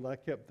behold, I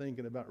kept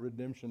thinking about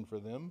redemption for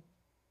them.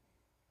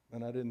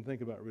 And I didn't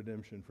think about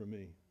redemption for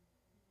me.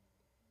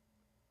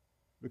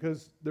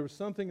 Because there was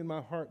something in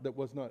my heart that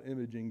was not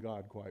imaging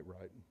God quite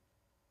right.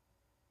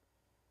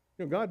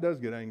 You know, God does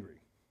get angry.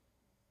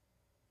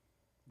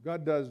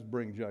 God does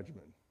bring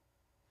judgment.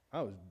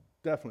 I was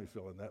definitely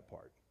feeling that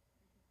part.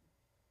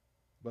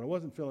 But I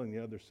wasn't feeling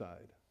the other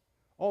side.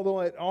 Although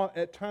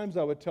at times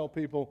I would tell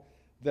people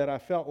that I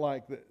felt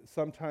like that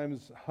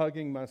sometimes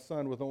hugging my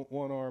son with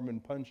one arm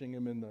and punching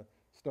him in the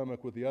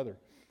stomach with the other.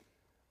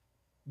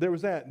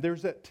 There's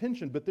that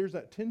tension, but there's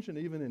that tension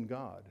even in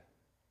God.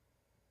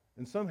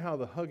 And somehow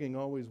the hugging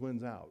always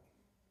wins out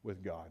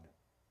with God.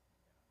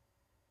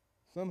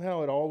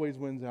 Somehow it always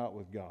wins out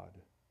with God.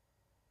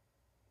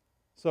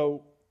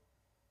 So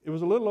it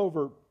was a little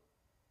over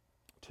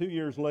 2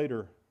 years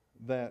later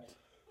that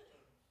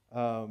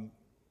I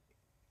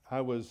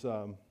was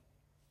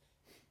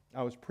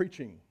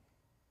preaching.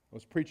 I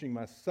was preaching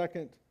my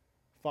second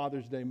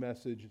Father's Day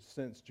message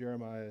since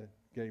Jeremiah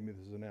gave me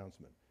this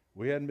announcement.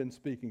 We hadn't been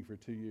speaking for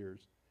 2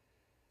 years.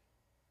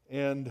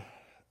 And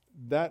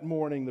that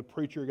morning, the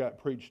preacher got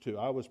preached to.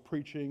 I was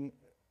preaching,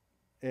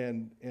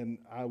 and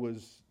I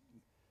was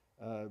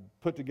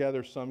put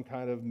together some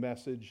kind of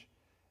message,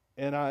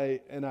 and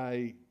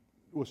I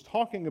was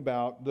talking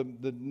about,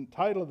 the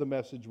title of the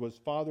message was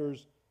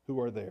Fathers Who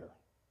Are There.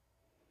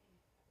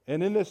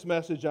 And in this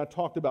message, I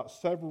talked about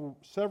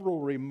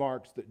several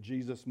remarks that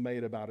Jesus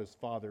made about his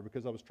Father,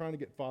 because I was trying to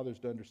get fathers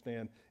to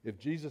understand if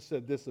Jesus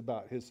said this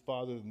about his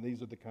Father, then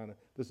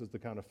this is the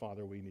kind of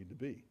father we need to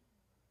be.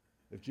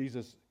 If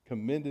Jesus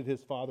commended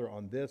his Father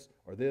on this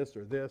or this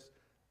or this,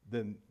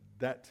 then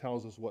that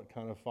tells us what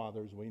kind of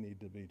fathers we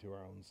need to be to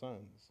our own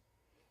sons.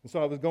 And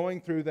so I was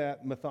going through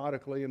that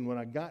methodically, and when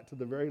I got to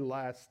the very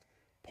last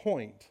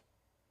point,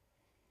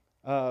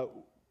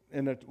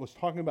 and it was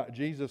talking about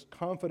Jesus'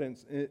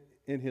 confidence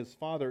in his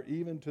Father,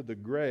 even to the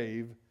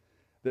grave,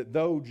 that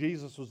though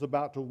Jesus was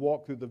about to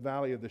walk through the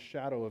valley of the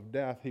shadow of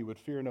death, he would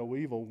fear no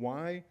evil.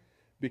 Why?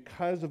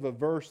 Because of a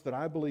verse that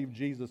I believe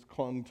Jesus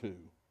clung to.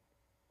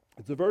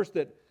 It's a verse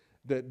that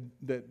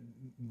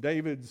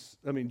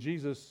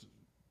Jesus'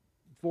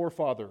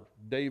 forefather,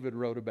 David,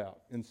 wrote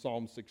about in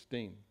Psalm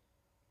 16.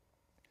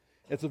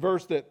 It's a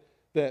verse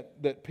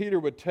that Peter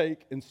would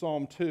take in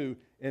Psalm 2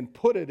 and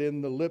put it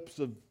in the lips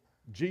of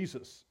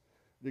Jesus,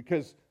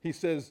 because he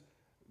says,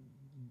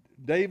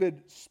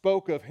 David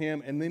spoke of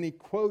him, and then he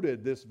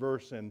quoted this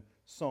verse in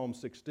Psalm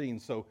 16.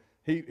 So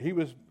he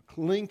was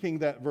linking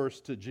that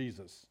verse to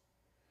Jesus.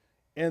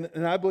 And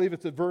I believe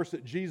it's a verse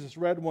that Jesus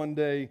read one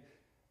day,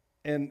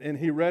 and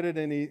he read it,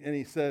 and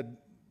he said,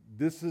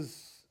 this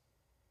is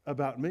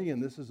about me,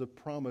 and this is a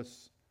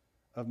promise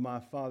of my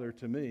Father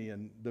to me.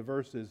 And the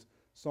verse is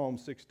Psalm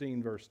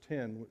 16, verse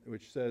 10,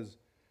 which says,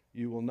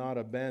 you will not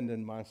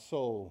abandon my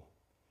soul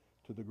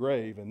to the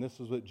grave. And this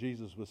is what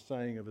Jesus was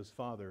saying of his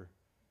Father.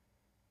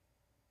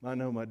 I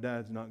know my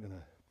dad's not going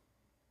to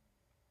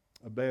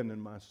abandon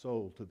my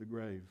soul to the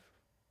grave.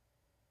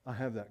 I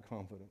have that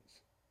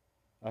confidence.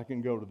 I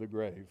can go to the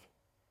grave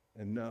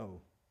and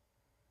know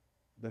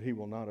that he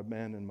will not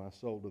abandon my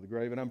soul to the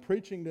grave. And I'm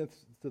preaching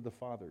this to the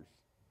fathers.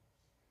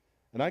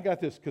 And I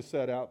got this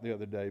cassette out the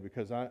other day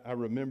because I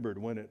remembered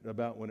when it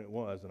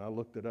was, and I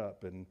looked it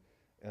up, and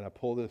I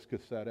pulled this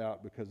cassette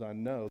out because I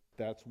know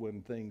that's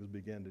when things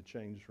began to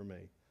change for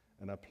me.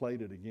 And I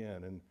played it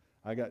again, and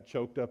I got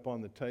choked up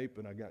on the tape,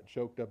 and I got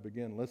choked up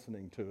again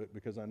listening to it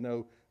because I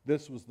know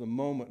this was the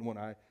moment when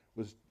I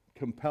was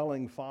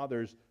compelling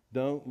fathers,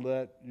 don't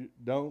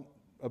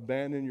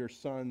abandon your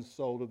son's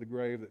soul to the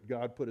grave, that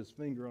God put his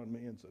finger on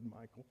me and said,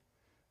 Michael,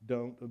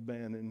 don't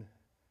abandon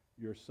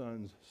your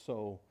son's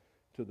soul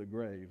to the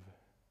grave.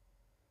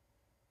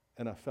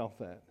 And I felt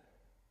that.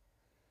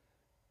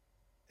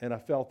 And I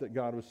felt that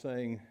God was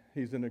saying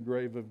he's in a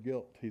grave of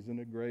guilt. He's in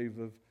a grave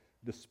of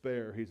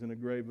despair. He's in a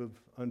grave of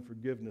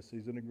unforgiveness.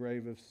 He's in a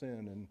grave of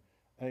sin and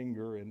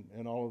anger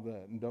and all of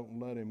that. And don't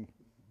let him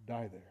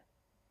die there.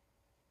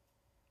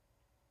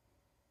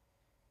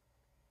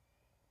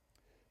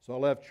 So I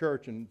left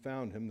church and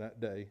found him that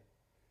day.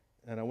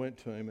 And I went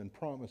to him and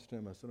promised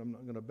him, I said, I'm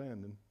not going to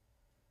abandon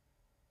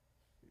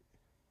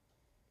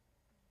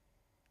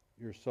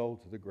your soul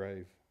to the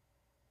grave.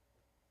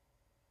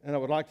 And I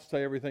would like to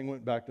say everything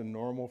went back to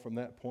normal from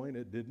that point.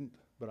 It didn't,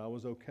 but I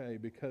was okay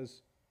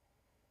because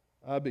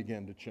I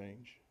began to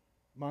change.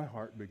 My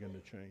heart began to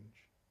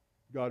change.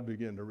 God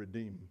began to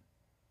redeem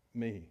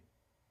me.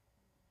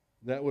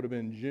 That would have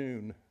been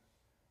June,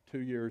 2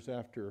 years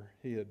after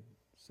he had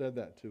said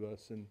that to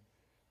us. And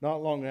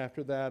not long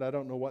after that, I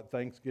don't know what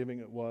Thanksgiving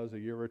it was, a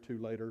year or two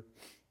later,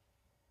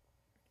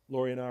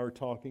 Lori and I were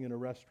talking in a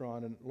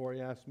restaurant, and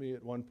Lori asked me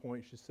at one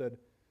point, she said,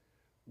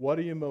 what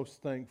are you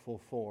most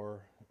thankful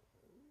for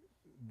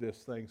this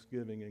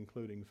Thanksgiving,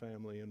 including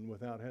family? And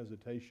without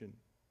hesitation,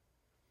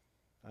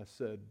 I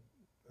said,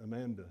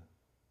 Amanda.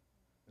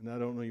 And I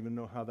don't even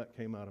know how that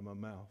came out of my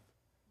mouth,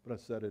 but I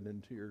said it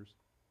in tears.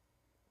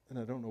 And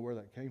I don't know where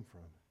that came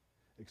from,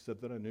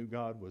 except that I knew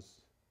God was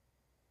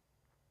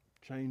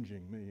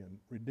changing me and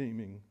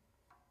redeeming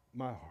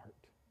my heart.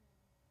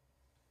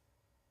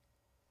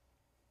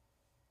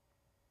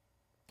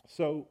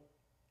 So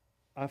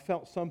I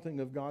felt something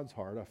of God's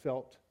heart. I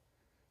felt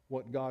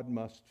what God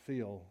must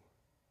feel.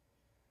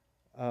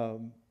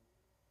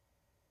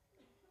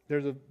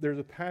 There's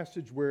a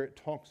passage where it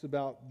talks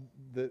about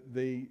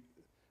the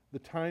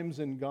times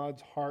in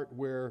God's heart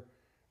where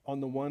on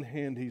the one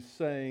hand he's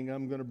saying,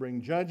 I'm going to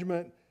bring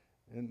judgment,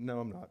 and no,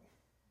 I'm not.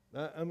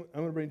 I'm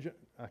going to bring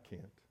I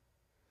can't.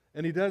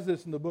 And he does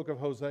this in the book of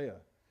Hosea.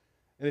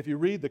 And if you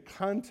read the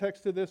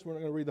context of this, we're not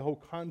going to read the whole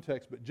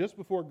context, but just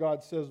before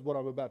God says what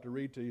I'm about to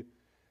read to you,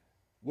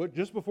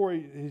 just before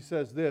he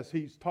says this,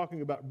 he's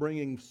talking about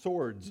bringing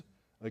swords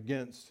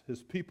against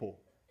his people,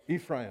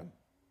 Ephraim.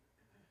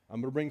 I'm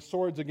going to bring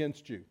swords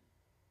against you.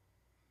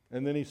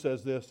 And then he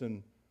says this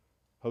in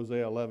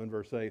Hosea 11,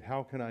 verse 8,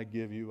 how can I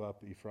give you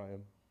up,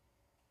 Ephraim?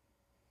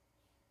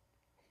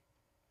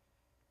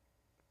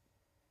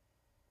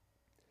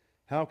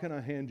 How can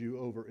I hand you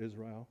over,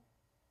 Israel?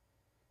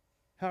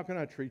 How can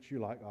I treat you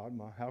like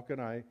Admah? How can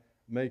I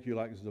make you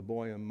like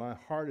Zeboim? My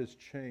heart is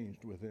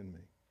changed within me.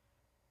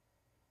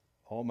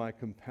 All my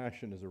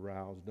compassion is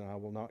aroused, and I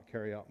will not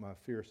carry out my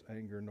fierce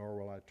anger, nor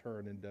will I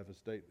turn and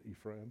devastate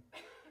Ephraim.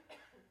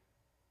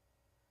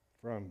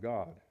 For I'm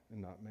God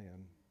and not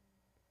man.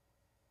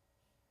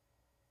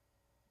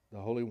 The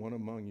Holy One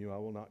among you, I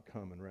will not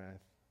come in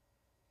wrath.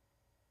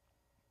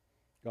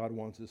 God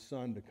wants his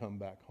son to come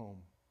back home.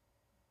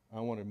 I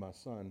wanted my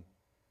son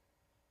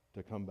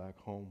to come back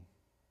home.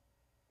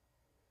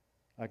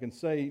 I can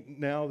say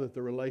now that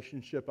the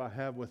relationship I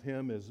have with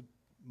him is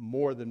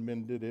more than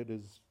mended. It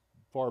is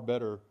far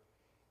better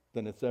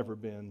than it's ever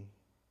been.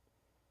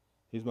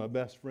 He's my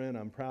best friend.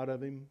 I'm proud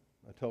of him.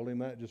 I told him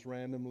that just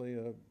randomly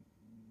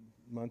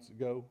months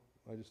ago.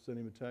 I just sent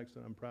him a text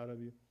and I'm proud of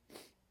you.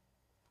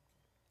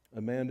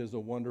 Amanda is a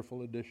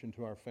wonderful addition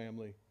to our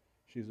family.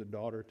 She's a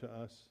daughter to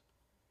us.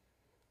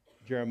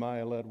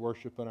 Jeremiah led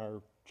worship in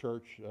our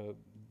church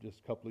just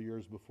a couple of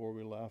years before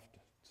we left.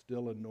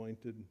 Still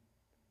anointed,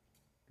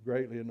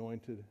 greatly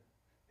anointed.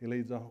 He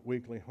leads a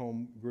weekly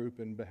home group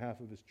in behalf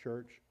of his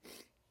church.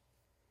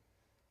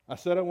 I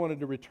said I wanted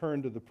to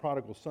return to the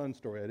prodigal son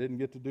story. I didn't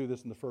get to do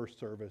this in the first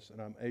service,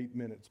 and I'm 8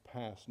 minutes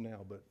past now,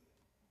 but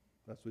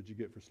that's what you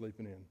get for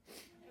sleeping in.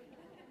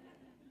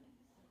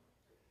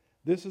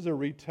 This is a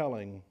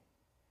retelling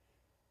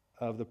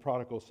of the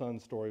prodigal son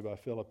story by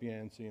Philip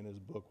Yancey in his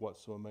book,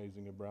 What's So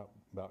Amazing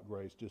About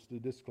Grace. Just a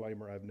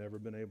disclaimer, I've never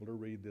been able to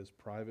read this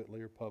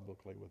privately or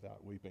publicly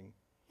without weeping.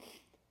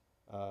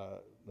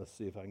 Let's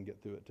see if I can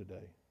get through it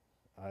today.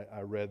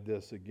 I read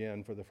this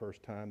again for the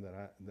first time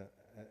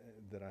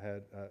that I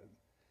had,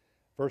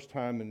 first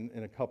time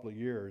in a couple of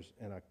years,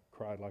 and I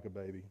cried like a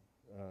baby.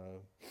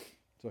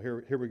 So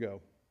here we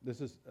go.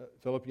 This is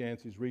Philip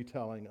Yancey's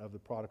retelling of the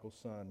prodigal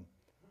son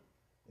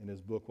in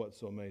his book, What's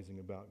So Amazing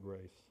About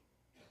Grace.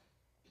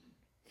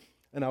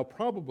 And I'll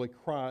probably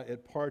cry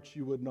at parts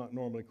you would not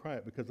normally cry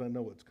at because I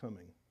know what's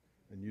coming,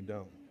 and you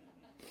don't.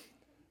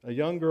 A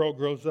young girl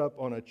grows up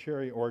on a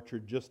cherry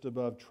orchard just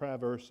above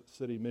Traverse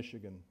City,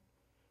 Michigan.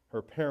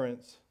 Her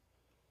parents,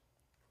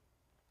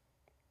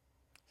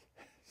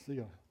 see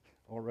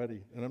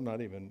already, and I'm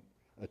not even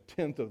a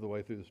tenth of the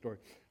way through the story.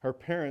 Her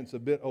parents, a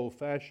bit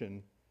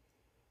old-fashioned,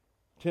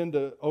 tend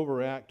to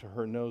overact to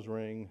her nose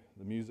ring,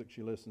 the music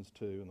she listens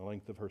to, and the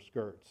length of her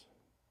skirts.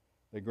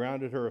 They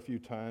grounded her a few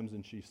times,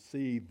 and she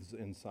seethes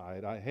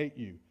inside. "I hate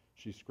you,"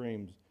 she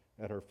screams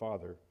at her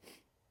father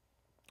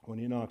when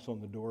he knocks on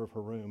the door of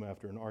her room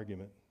after an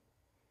argument.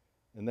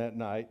 And that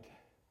night,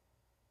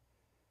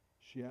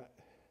 she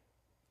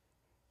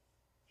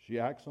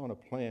acts on a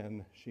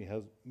plan she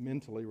has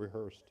mentally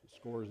rehearsed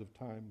scores of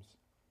times.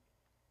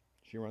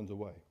 She runs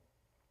away.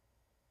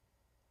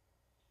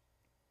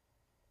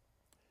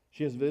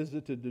 She has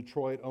visited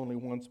Detroit only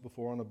once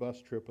before on a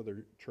bus trip with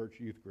her church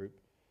youth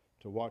group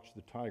to watch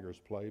the Tigers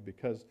play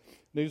because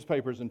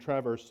newspapers in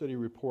Traverse City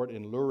report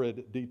in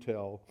lurid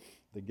detail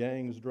the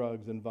gangs,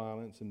 drugs, and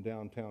violence in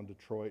downtown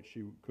Detroit.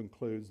 She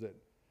concludes that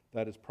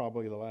that is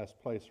probably the last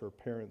place her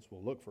parents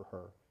will look for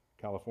her.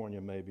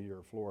 California maybe,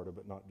 or Florida,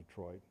 but not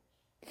Detroit.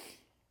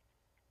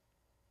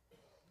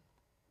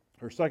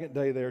 Her second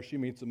day there, she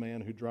meets a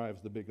man who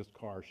drives the biggest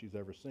car she's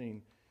ever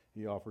seen.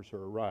 He offers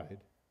her a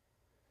ride,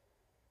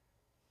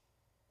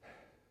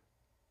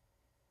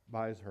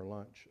 buys her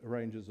lunch,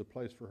 arranges a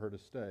place for her to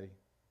stay.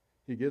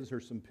 He gives her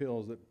some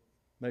pills that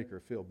make her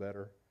feel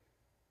better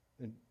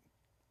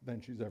than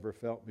she's ever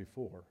felt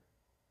before.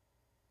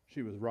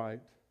 She was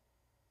right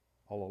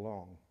all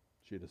along,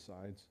 she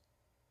decides.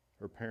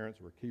 Her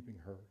parents were keeping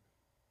her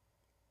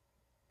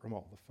from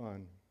all the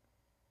fun.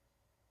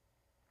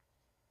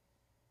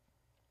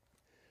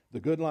 The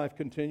good life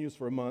continues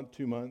for a month,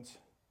 2 months,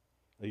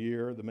 a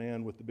year. The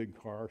man with the big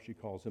car, she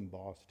calls him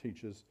boss,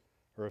 teaches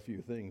her a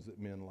few things that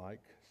men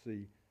like.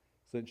 See,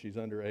 since she's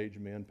underage,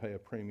 men pay a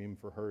premium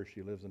for her.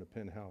 She lives in a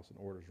penthouse and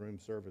orders room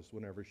service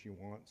whenever she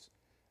wants.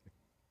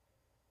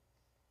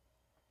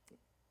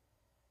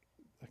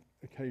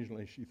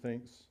 Occasionally she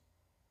thinks,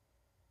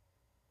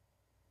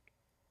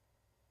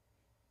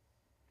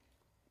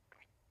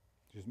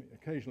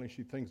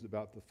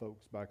 about the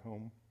folks back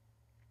home.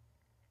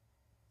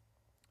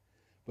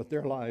 But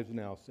their lives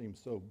now seem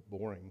so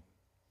boring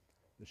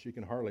that she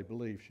can hardly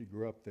believe she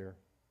grew up there.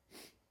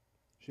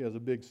 She has a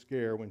big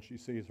scare when she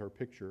sees her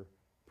picture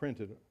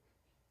printed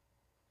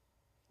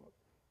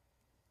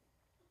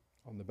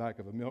on the back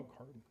of a milk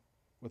carton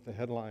with the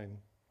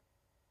headline,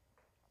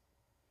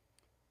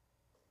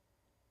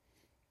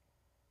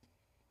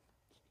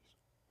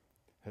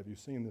 "Have you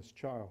seen this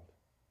child?"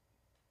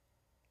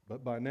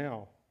 But by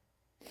now,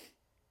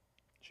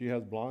 she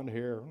has blonde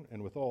hair,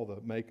 and with all the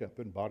makeup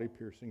and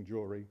body-piercing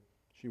jewelry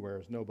she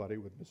wears, nobody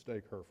would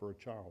mistake her for a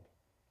child.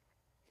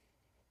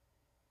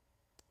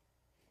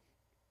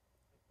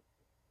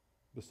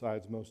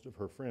 Besides, most of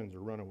her friends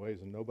are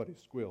runaways, and nobody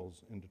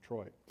squeals in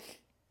Detroit.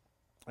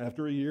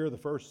 After a year, the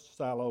first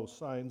sallow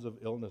signs of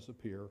illness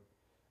appear,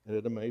 and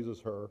it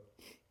amazes her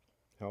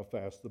how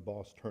fast the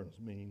boss turns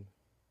mean.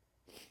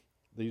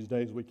 "These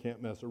days we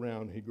can't mess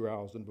around," he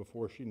growls, and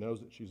before she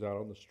knows it, she's out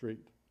on the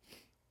street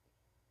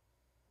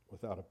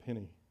without a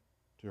penny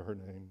to her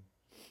name.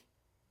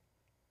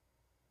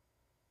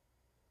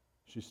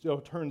 She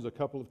still turns a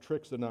couple of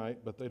tricks a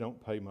night, but they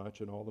don't pay much,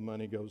 and all the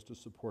money goes to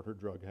support her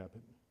drug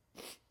habit.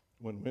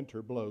 When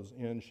winter blows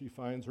in, she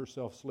finds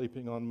herself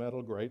sleeping on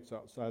metal grates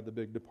outside the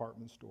big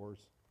department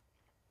stores.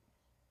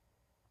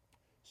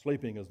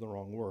 Sleeping is the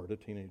wrong word. A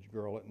teenage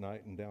girl at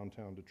night in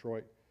downtown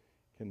Detroit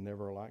can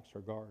never relax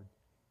her guard.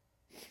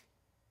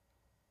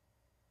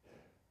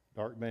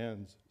 Dark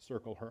bands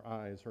circle her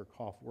eyes, her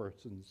cough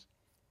worsens.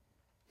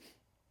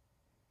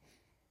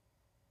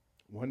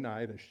 One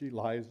night, as she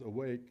lies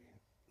awake,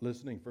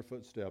 listening for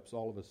footsteps,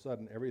 all of a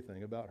sudden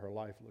everything about her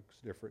life looks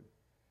different.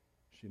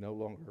 She no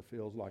longer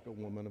feels like a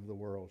woman of the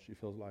world. She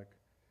feels like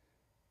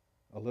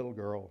a little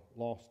girl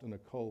lost in a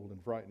cold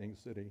and frightening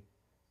city.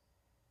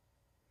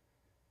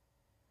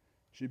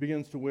 She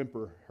begins to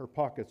whimper. Her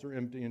pockets are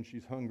empty and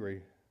she's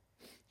hungry.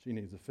 She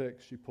needs a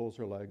fix. She pulls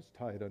her legs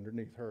tight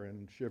underneath her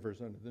and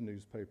shivers under the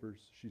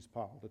newspapers she's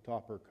piled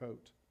atop her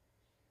coat.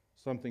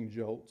 Something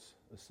jolts,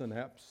 a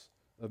synapse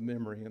of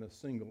memory, and a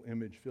single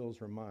image fills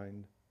her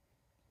mind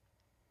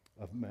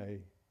of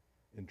May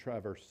in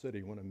Traverse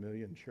City when a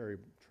million cherry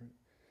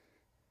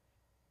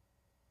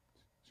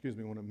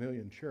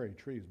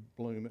trees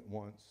bloom at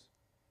once,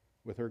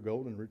 with her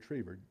golden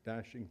retriever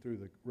dashing through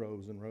the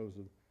rows and rows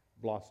of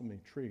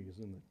blossoming trees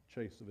in the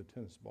chase of a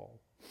tennis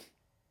ball.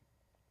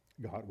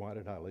 "God, why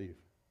did I leave?"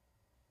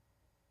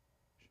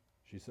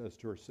 she says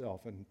to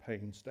herself, and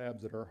pain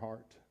stabs at her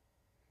heart.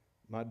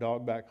 "My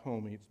dog back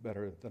home eats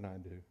better than I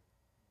do."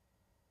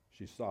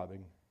 She's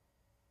sobbing.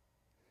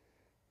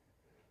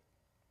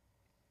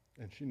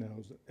 And she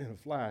knows in a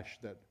flash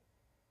that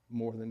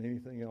more than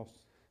anything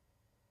else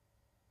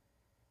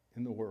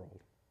in the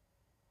world,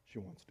 she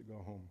wants to go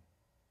home.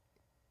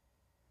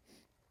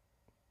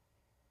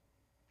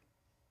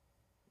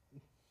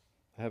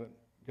 I haven't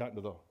gotten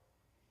to the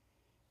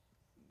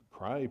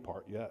cry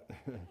part yet.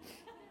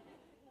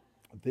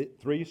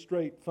 3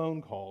 straight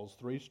phone calls,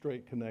 3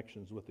 straight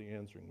connections with the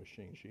answering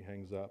machine. She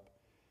hangs up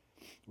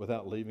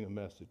without leaving a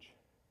message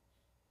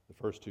the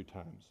first 2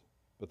 times.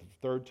 But the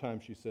third time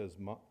she says,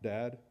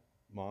 Dad,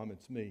 Mom,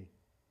 it's me.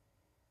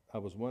 I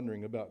was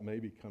wondering about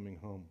maybe coming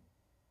home.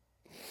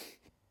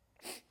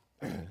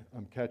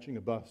 I'm catching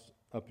a bus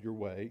up your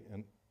way,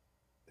 and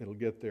it'll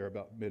get there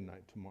about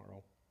midnight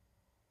tomorrow.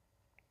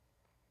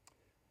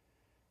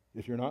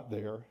 If you're not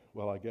there,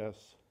 well, I guess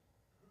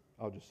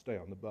I'll just stay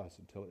on the bus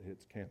until it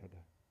hits Canada.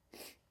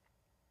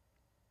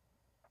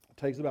 It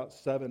takes about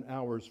 7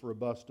 hours for a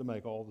bus to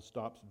make all the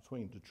stops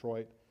between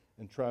Detroit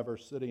and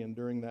Traverse City, and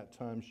during that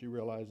time she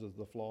realizes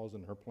the flaws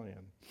in her plan.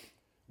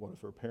 What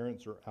if her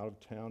parents are out of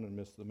town and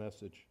miss the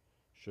message?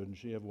 Shouldn't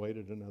she have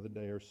waited another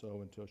day or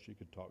so until she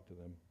could talk to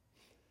them?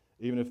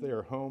 Even if they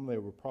are home,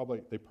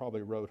 they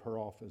probably wrote her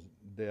off as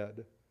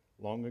dead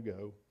long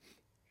ago.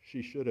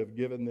 She should have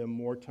given them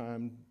more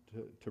time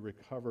to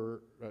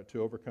recover,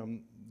 to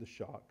overcome the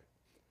shock.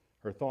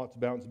 Her thoughts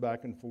bounce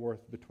back and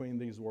forth between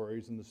these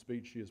worries and the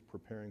speech she is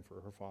preparing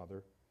for her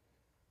father.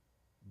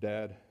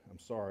 Dad, I'm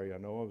sorry. I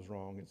know I was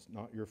wrong. It's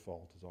not your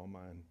fault. It's all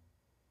mine.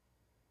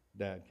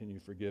 Dad, can you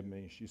forgive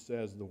me? She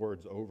says the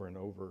words over and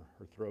over,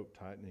 her throat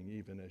tightening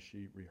even as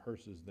she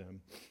rehearses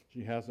them.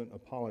 She hasn't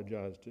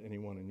apologized to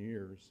anyone in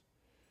years.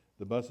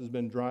 The bus has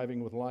been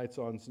driving with lights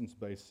on since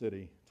Bay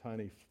City.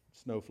 Tiny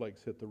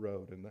snowflakes hit the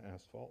road and the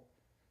asphalt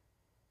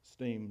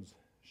steams.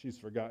 She's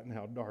forgotten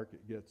how dark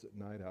it gets at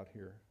night out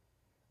here.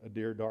 A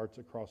deer darts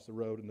across the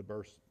road and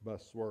the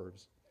bus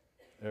swerves.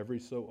 Every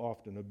so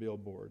often a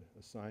billboard,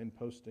 a sign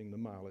posting the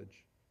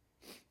mileage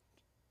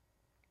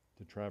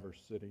to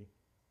Traverse City.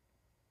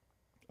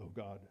 Oh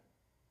God.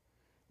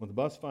 When the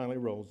bus finally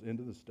rolls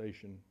into the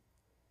station,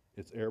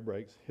 its air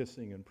brakes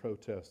hissing in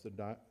protest,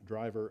 the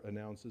driver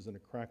announces in a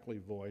crackly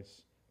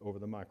voice over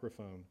the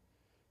microphone,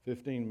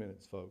 15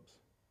 minutes, folks.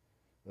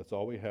 That's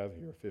all we have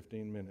here,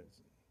 15 minutes.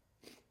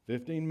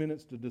 15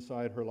 minutes to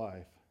decide her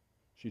life.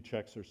 She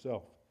checks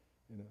herself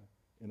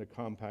in a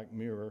compact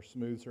mirror,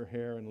 smooths her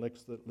hair, and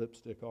licks the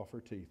lipstick off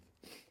her teeth.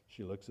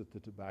 She looks at the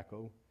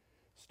tobacco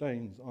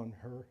stains on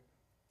her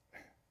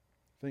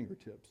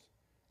fingertips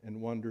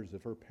and wonders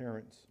if her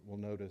parents will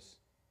notice,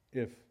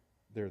 if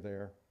they're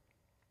there.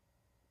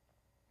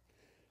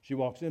 She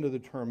walks into the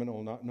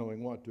terminal not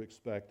knowing what to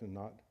expect, and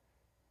not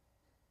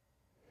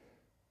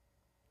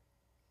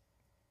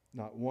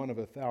one of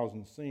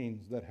 1,000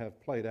 scenes that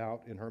have played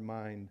out in her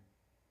mind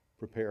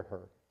prepare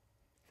her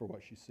for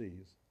what she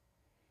sees.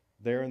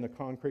 There in the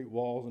concrete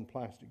walls and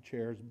plastic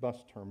chairs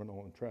bus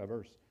terminal in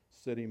Traverse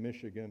City,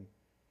 Michigan,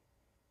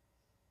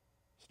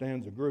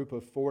 stands a group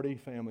of 40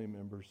 family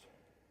members,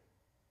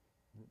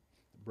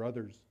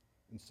 brothers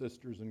and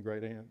sisters and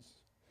great aunts,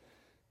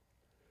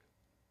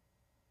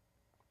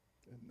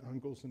 and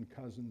uncles and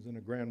cousins and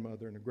a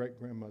grandmother and a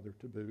great-grandmother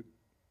to boot.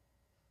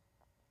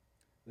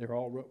 They're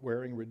all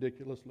wearing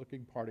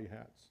ridiculous-looking party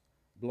hats,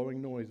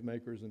 blowing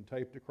noisemakers, and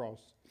taped across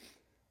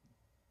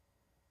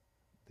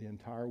the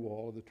entire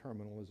wall of the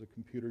terminal is a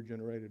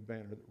computer-generated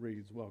banner that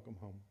reads, "Welcome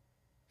home."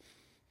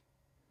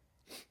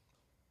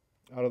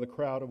 Out of the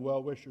crowd of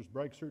well-wishers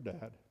breaks her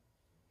dad.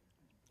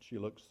 She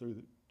looks through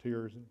the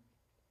tears and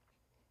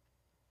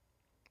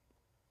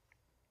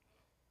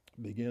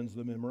begins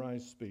the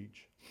memorized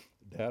speech.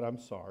 Dad, I'm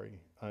sorry.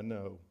 I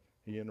know.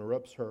 He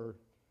interrupts her,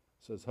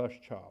 says,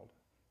 hush, child.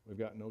 We've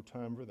got no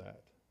time for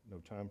that. No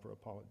time for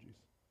apologies.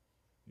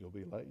 You'll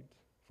be late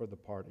for the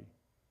party.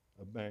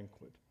 A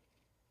banquet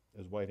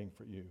is waiting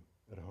for you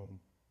at home.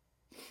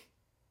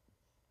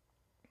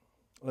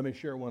 Let me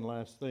share one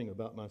last thing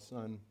about my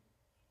son.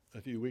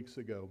 A few weeks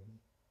ago,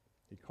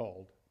 he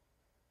called.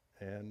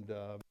 And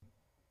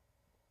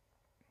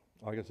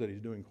like I said,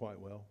 he's doing quite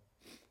well.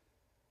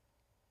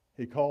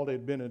 He called.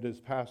 He'd been at his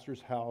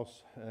pastor's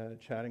house,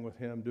 chatting with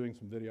him, doing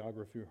some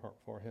videography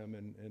for him,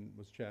 and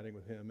was chatting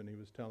with him. And he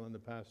was telling the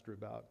pastor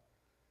about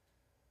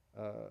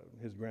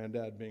his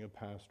granddad being a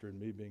pastor and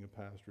me being a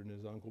pastor and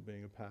his uncle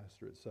being a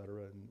pastor, et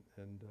cetera.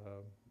 And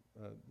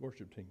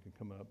worship team can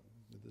come up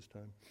at this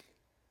time.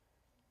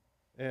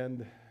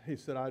 And he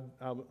said,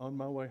 on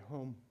my way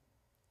home,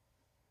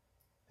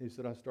 he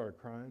said, I started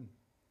crying.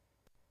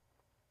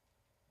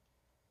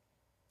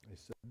 He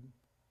said,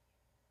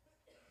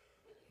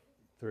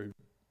 through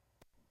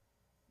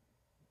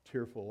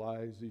tearful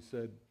eyes, he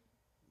said,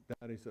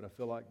 Dad, he said, I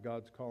feel like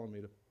God's calling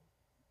me to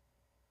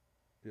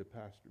be a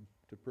pastor,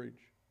 to preach.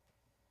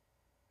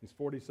 He's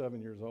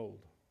 47 years old.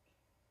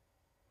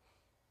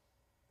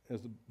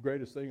 It's the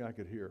greatest thing I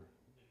could hear.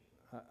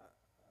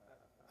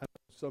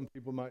 Some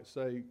people might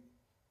say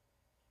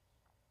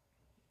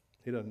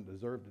he doesn't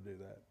deserve to do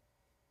that.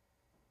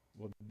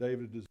 Well, did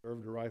David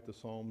deserve to write the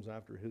Psalms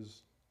after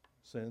his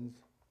sins?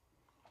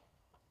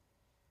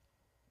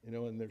 You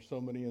know, and there's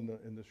so many in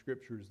the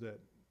scriptures that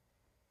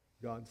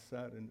God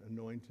sat and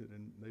anointed,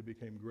 and they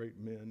became great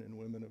men and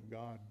women of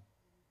God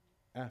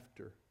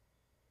after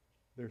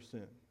their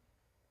sin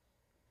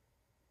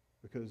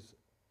because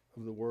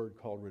of the word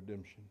called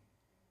redemption.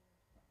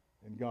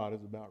 And God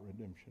is about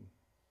redemption.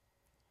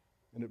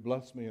 And it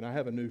blessed me. And I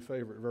have a new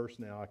favorite verse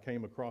now. I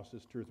came across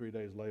this 2 or 3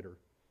 days later.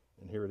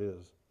 And here it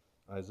is.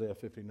 Isaiah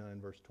 59,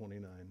 verse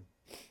 29.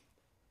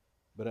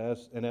 But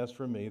as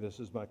for me, this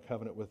is my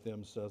covenant with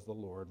them, says the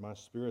Lord. My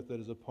spirit that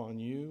is upon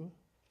you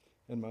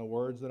and my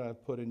words that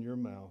I've put in your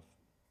mouth,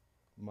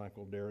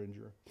 Michael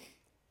Derringer,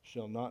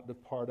 shall not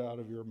depart out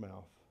of your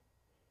mouth,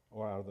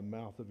 or out of the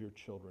mouth of your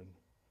children,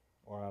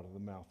 or out of the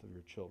mouth of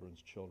your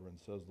children's children,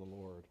 says the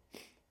Lord,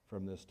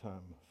 from this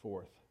time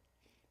forth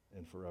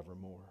and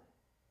forevermore.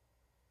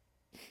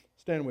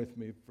 Stand with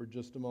me for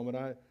just a moment.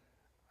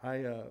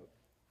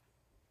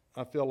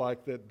 I feel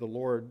like that the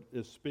Lord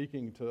is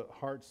speaking to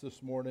hearts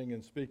this morning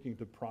and speaking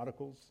to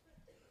prodigals.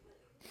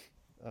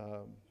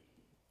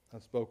 I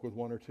spoke with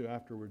one or two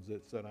afterwards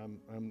that said,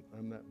 "I'm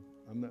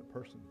that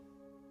person.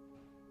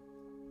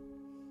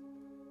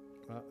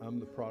 I'm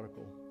the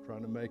prodigal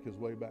trying to make his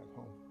way back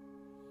home."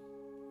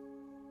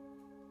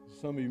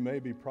 Some of you may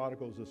be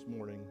prodigals this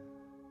morning.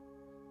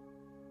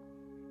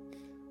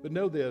 But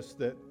know this,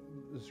 that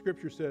the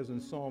scripture says in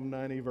Psalm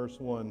 90, verse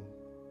 1,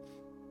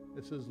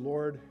 it says,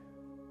 "Lord,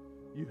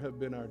 you have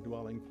been our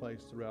dwelling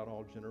place throughout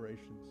all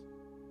generations."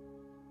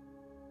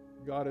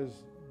 God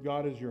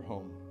is your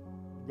home.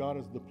 God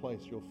is the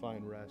place you'll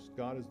find rest.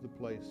 God is the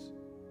place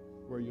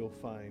where you'll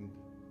find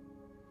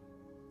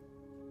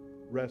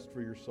rest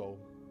for your soul.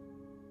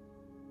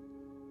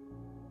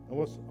 I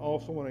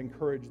also want to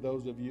encourage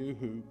those of you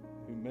who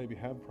maybe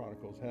have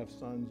prodigals, have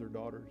sons or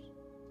daughters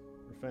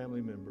or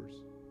family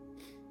members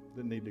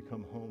that need to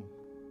come home.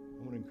 I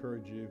want to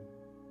encourage you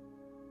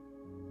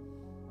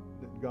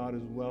that God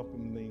is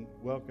welcoming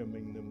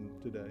them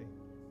today.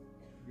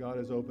 God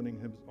is opening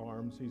his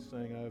arms. He's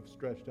saying, "I have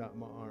stretched out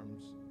my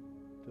arms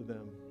to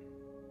them."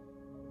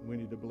 We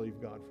need to believe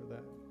God for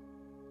that.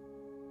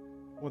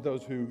 I want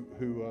those who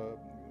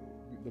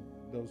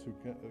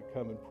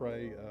come and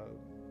pray,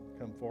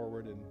 come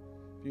forward. And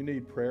if you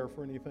need prayer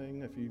for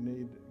anything, if you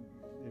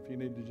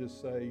need to just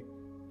say,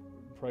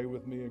 "Pray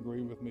with me,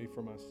 agree with me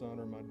for my son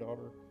or my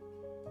daughter,"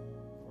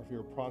 or if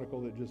you're a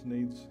prodigal that just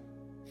needs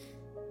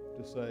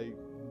to say,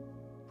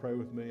 "Pray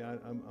with me, I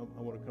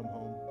want to come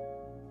home,"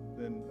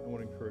 then I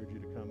want to encourage you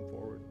to come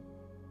forward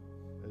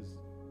as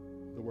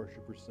the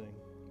worshipers sing.